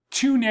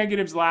 2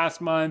 negatives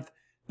last month.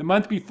 The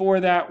month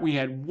before that, we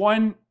had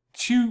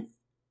 2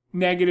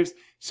 negatives.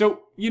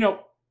 So,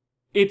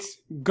 it's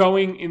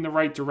going in the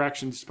right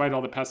direction despite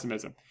all the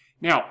pessimism.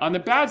 Now, on the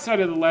bad side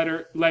of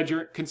the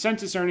ledger,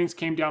 consensus earnings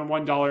came down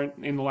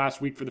 $1 in the last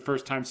week for the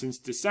first time since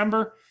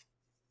December.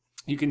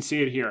 You can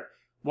see it here.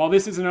 While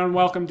this is an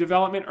unwelcome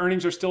development,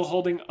 earnings are still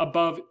holding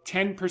above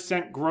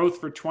 10% growth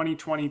for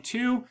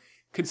 2022.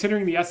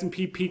 Considering the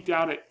S&P peaked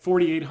out at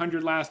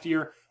 4,800 last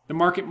year, the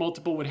market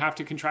multiple would have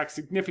to contract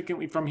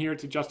significantly from here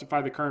to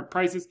justify the current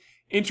prices.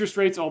 Interest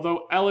rates,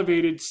 although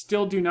elevated,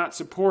 still do not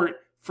support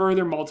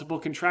further multiple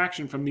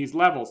contraction from these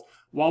levels.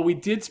 While we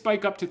did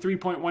spike up to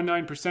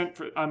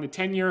 3.19% on the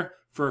 10-year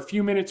for a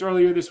few minutes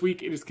earlier this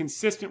week, it is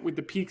consistent with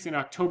the peaks in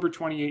October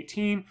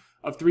 2018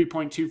 of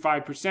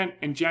 3.25%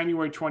 and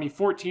January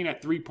 2014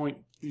 at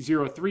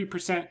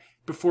 3.03%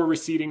 before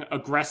receding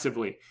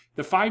aggressively.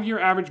 The 5-year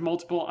average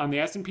multiple on the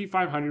S&P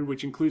 500,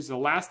 which includes the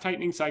last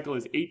tightening cycle,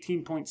 is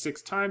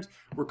 18.6 times.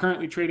 We're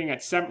currently trading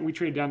at 7. We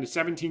traded down to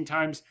 17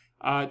 times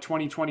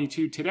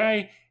 2022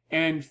 today,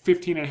 and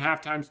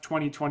 15.5 times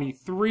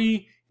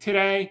 2023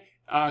 today.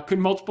 Could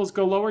multiples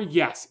go lower?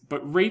 Yes,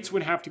 but rates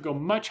would have to go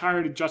much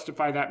higher to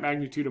justify that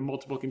magnitude of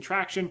multiple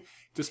contraction.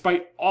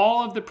 Despite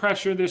all of the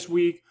pressure this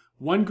week,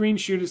 one green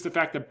shoot is the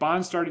fact that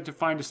bonds started to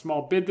find a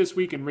small bid this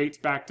week and rates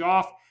backed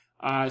off.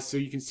 So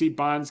you can see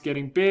bonds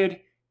getting bid,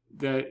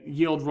 the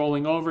yield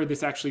rolling over.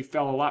 This actually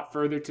fell a lot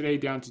further today,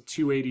 down to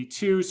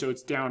 282, so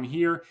it's down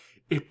here.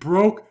 It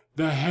broke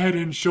the Head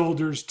and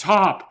Shoulders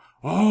top.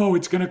 Oh,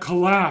 it's going to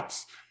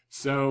collapse.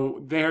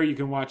 So there, you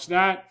can watch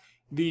that.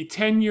 The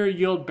 10-year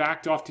yield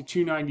backed off to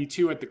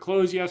 292 at the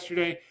close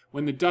yesterday.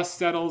 When the dust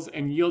settles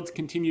and yields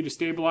continue to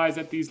stabilize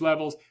at these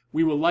levels,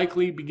 we will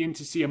likely begin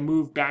to see a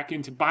move back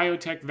into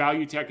biotech,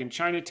 value tech, and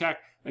China tech.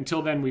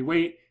 Until then, we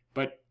wait.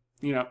 But,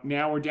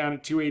 now we're down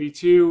at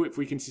 282. If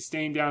we can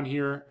sustain down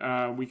here,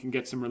 we can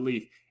get some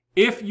relief.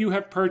 If you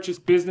have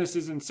purchased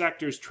businesses and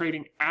sectors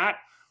trading at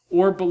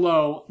or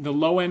below the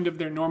low end of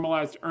their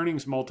normalized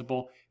earnings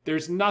multiple,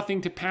 there's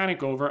nothing to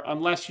panic over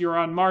unless you're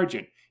on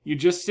margin. You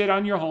just sit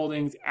on your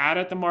holdings, add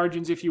at the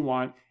margins if you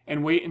want,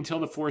 and wait until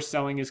the forced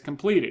selling is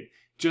completed.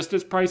 Just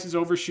as prices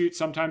overshoot,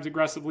 sometimes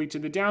aggressively to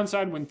the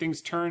downside, when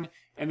things turn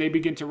and they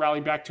begin to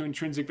rally back to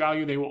intrinsic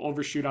value, they will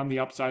overshoot on the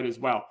upside as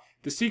well.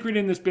 The secret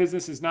in this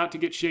business is not to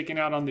get shaken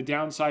out on the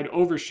downside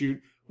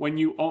overshoot when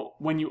you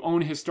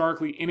own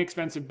historically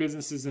inexpensive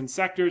businesses and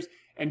sectors,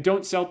 and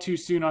don't sell too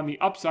soon on the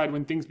upside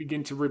when things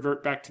begin to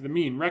revert back to the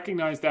mean.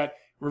 Recognize that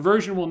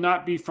reversion will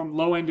not be from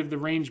low end of the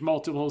range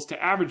multiples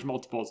to average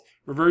multiples.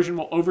 Reversion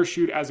will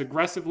overshoot as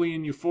aggressively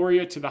in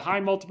euphoria to the high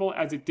multiple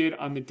as it did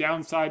on the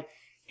downside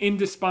in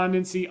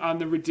despondency on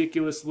the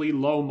ridiculously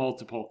low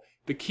multiple.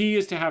 The key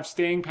is to have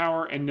staying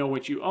power and know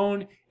what you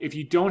own. If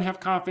you don't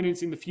have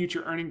confidence in the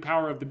future earning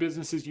power of the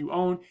businesses you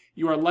own,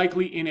 you are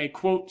likely in a,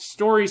 quote,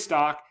 story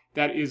stock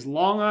that is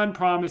long on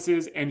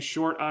promises and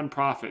short on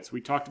profits.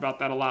 We talked about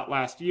that a lot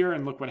last year,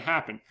 and look what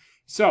happened.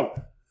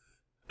 So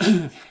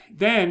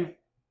then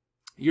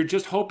you're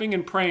just hoping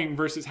and praying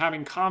versus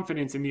having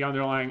confidence in the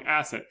underlying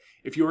asset.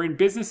 If you are in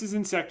businesses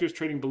and sectors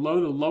trading below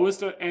the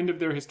lowest end of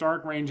their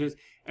historic ranges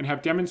and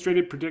have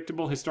demonstrated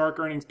predictable historic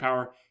earnings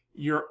power,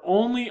 your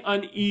only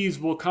unease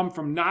will come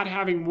from not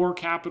having more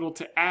capital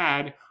to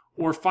add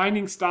or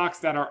finding stocks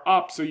that are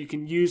up so you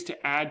can use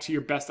to add to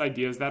your best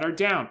ideas that are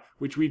down,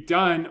 which we've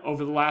done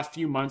over the last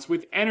few months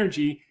with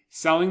energy,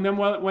 selling them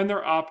when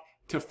they're up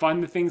to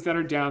fund the things that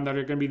are down that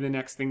are going to be the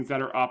next things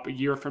that are up a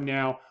year from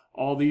now.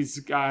 All these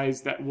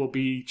guys that will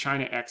be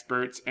China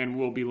experts and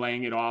will be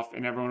laying it off,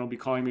 and everyone will be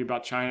calling me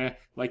about China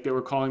like they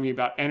were calling me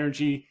about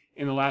energy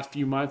in the last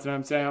few months. And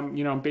I'm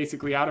saying, I'm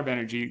basically out of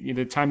energy.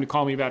 The time to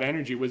call me about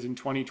energy was in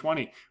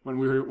 2020 when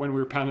we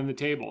were pounding the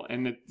table.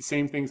 And the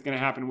same thing's going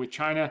to happen with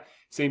China.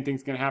 Same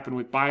thing's going to happen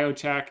with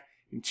biotech.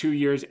 In 2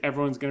 years,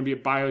 everyone's going to be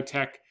a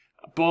biotech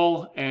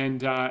bull,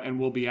 and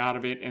we'll be out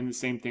of it. And the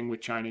same thing with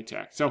China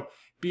tech. So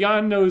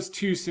beyond those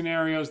two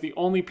scenarios, the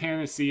only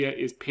panacea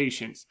is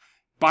patience.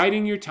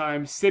 Biding your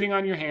time, sitting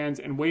on your hands,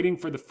 and waiting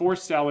for the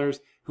forced sellers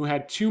who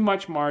had too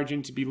much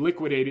margin to be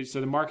liquidated so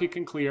the market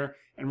can clear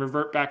and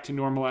revert back to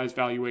normalized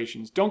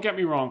valuations. Don't get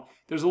me wrong,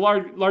 there's a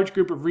large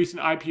group of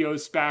recent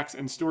IPOs, SPACs,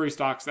 and story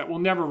stocks that will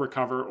never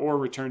recover or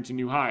return to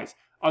new highs.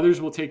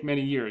 Others will take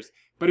many years.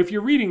 But if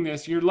you're reading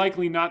this, you're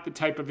likely not the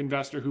type of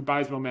investor who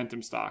buys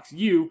momentum stocks.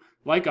 You,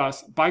 like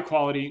us, buy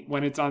quality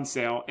when it's on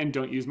sale and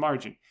don't use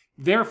margin.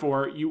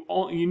 Therefore, you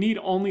need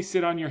only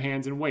sit on your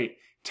hands and wait.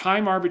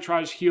 Time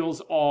arbitrage heals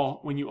all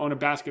when you own a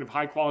basket of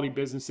high-quality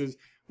businesses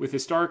with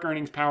historic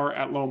earnings power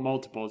at low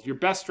multiples. Your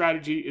best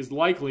strategy is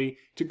likely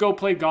to go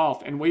play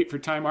golf and wait for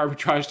time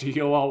arbitrage to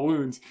heal all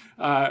wounds.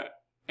 I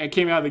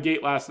came out of the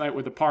gate last night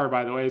with a par,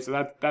 by the way,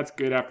 so that's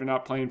good after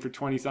not playing for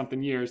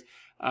 20-something years.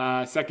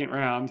 Second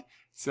round.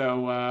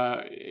 So,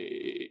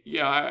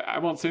 I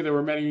won't say there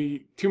were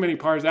too many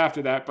pars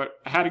after that, but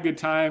I had a good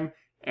time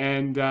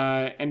and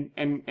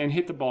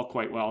hit the ball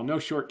quite well. No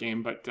short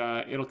game, but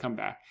it'll come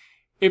back.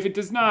 If it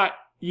does not,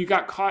 you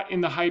got caught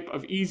in the hype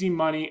of easy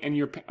money and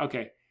you're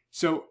okay.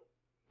 So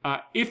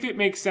if this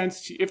makes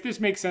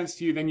sense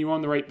to you, then you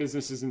own the right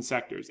businesses and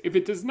sectors. If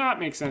it does not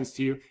make sense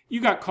to you,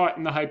 you got caught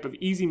in the hype of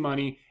easy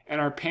money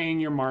and are paying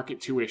your market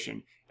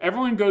tuition.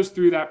 Everyone goes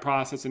through that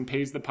process and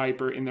pays the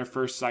piper in their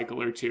first cycle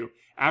or two.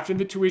 After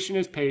the tuition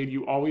is paid,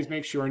 you always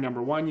make sure,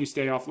 number one, you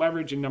stay off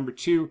leverage, and number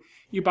two,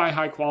 you buy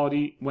high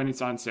quality when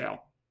it's on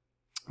sale.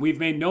 We've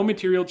made no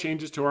material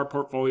changes to our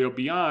portfolio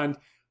beyond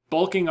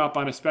bulking up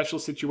on a special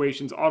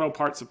situations auto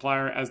parts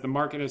supplier as the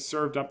market has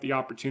served up the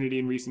opportunity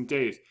in recent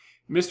days.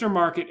 Mr.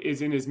 Market is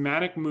in his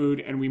manic mood,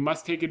 and we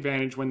must take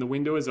advantage when the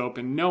window is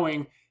open,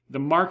 knowing the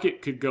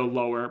market could go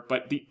lower,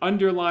 but the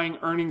underlying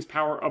earnings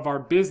power of our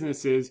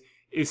businesses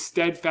is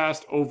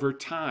steadfast over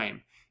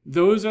time.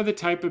 Those are the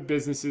type of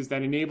businesses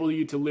that enable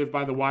you to live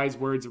by the wise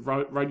words of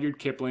Rudyard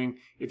Kipling.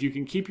 If you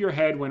can keep your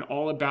head when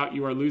all about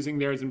you are losing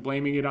theirs and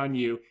blaming it on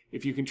you,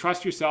 if you can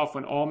trust yourself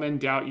when all men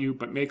doubt you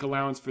but make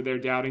allowance for their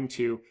doubting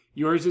too,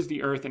 yours is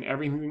the earth and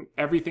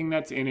everything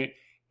that's in it,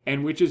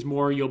 and which is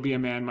more, you'll be a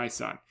man, my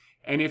son.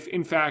 And if,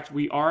 in fact,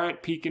 we are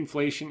at peak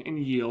inflation and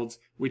yields,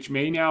 which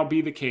may now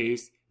be the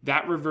case,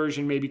 that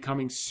reversion may be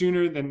coming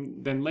sooner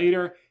than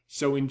later.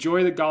 So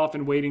enjoy the golf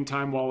and waiting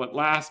time while it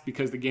lasts,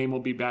 because the game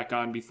will be back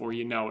on before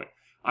you know it.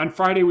 On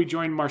Friday, we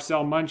joined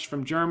Marcel Munch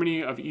from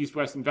Germany of East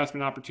West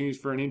Investment Opportunities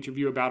for an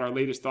interview about our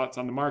latest thoughts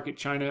on the market,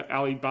 China,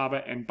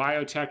 Alibaba, and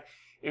biotech.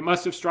 It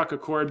must have struck a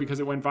chord because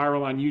it went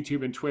viral on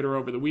YouTube and Twitter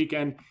over the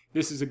weekend.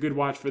 This is a good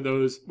watch for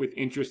those with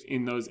interest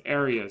in those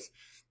areas.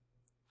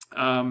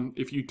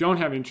 If you don't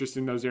have interest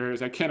in those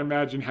areas, I can't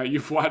imagine how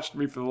you've watched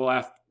me for the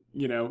last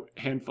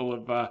handful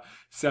of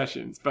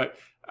sessions. But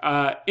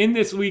in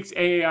this week's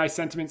AAI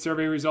sentiment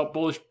survey result,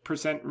 bullish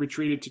percent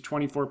retreated to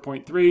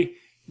 24.3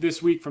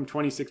 this week from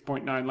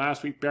 26.9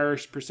 last week.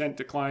 Bearish percent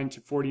declined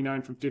to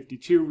 49 from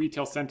 52.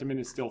 Retail sentiment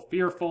is still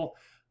fearful.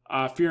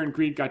 Fear and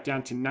greed got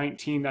down to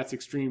 19. That's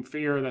extreme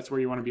fear. That's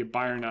where you want to be a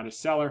buyer, not a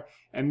seller.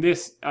 And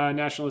this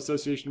National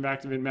Association of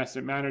Active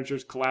Investment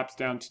Managers collapsed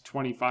down to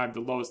 25,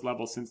 the lowest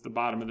level since the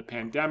bottom of the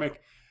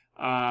pandemic.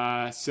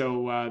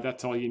 So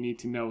that's all you need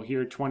to know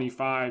here.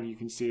 25, you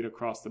can see it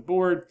across the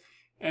board.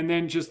 And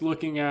then just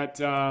looking at,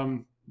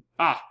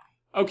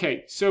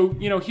 okay, so,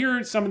 here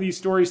are some of these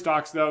story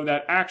stocks, though,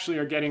 that actually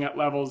are getting at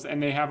levels,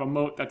 and they have a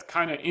moat that's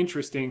kind of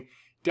interesting.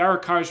 Dara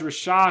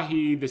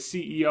Khosrowshahi, the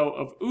CEO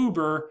of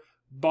Uber,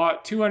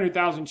 bought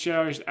 200,000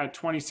 shares at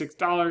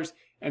 $26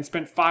 and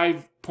spent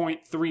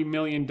 $5.3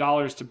 million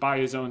to buy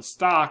his own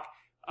stock.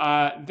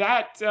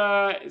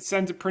 That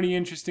sends a pretty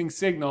interesting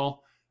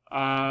signal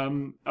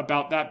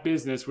about that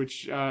business,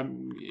 which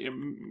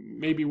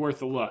may be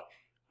worth a look.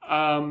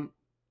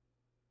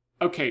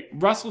 Okay,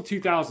 Russell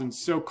 2000.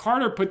 So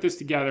Carter put this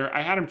together.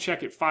 I had him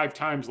check it 5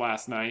 times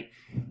last night.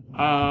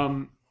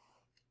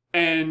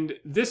 And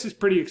this is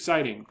pretty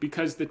exciting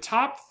because the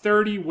top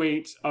 30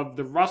 weights of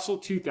the Russell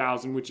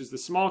 2000, which is the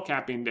small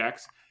cap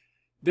index,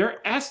 their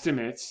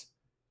estimates,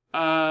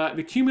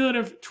 the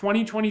cumulative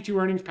 2022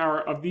 earnings power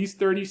of these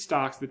 30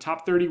 stocks, the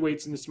top 30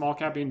 weights in the small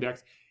cap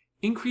index,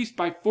 increased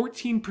by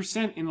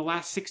 14% in the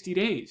last 60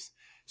 days.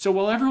 So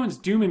while everyone's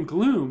doom and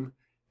gloom,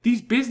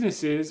 these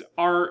businesses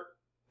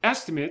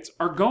estimates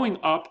are going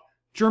up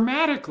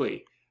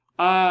dramatically.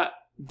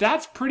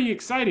 That's pretty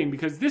exciting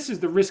because this is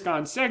the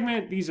risk-on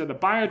segment. These are the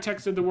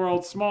biotechs of the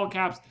world, small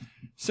caps.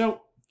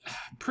 So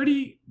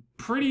pretty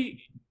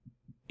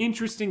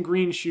interesting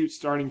green shoots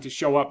starting to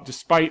show up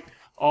despite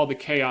all the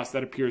chaos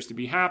that appears to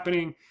be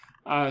happening.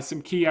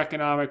 Some key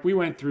economic, we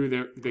went through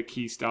the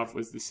key stuff,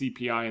 was the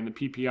CPI and the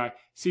PPI.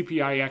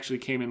 CPI actually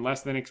came in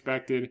less than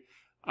expected.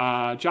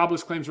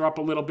 Jobless claims are up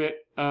a little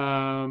bit,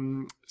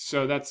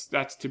 so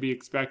that's to be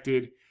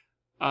expected.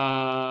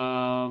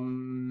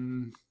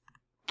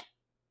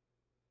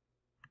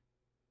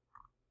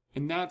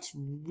 And that's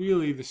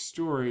really the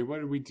story. What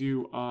did we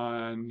do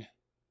on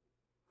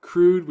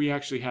crude? We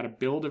actually had a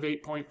build of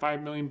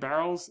 8.5 million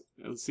barrels.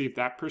 Let's see if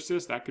that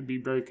persists. That could be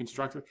very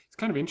constructive. It's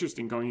kind of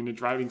interesting going into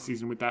driving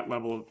season with that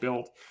level of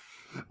build.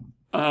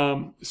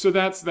 So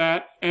that's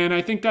that. And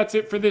I think that's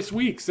it for this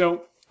week.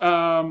 So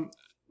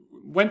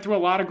went through a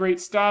lot of great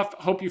stuff.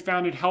 Hope you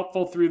found it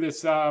helpful through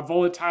this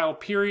volatile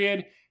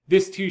period.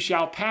 This too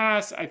shall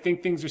pass. I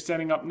think things are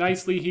setting up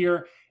nicely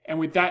here. And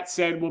with that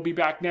said, we'll be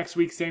back next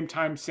week, same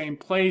time, same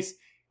place.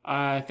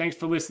 Thanks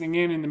for listening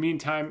in. In the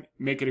meantime,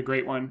 make it a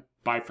great one.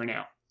 Bye for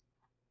now.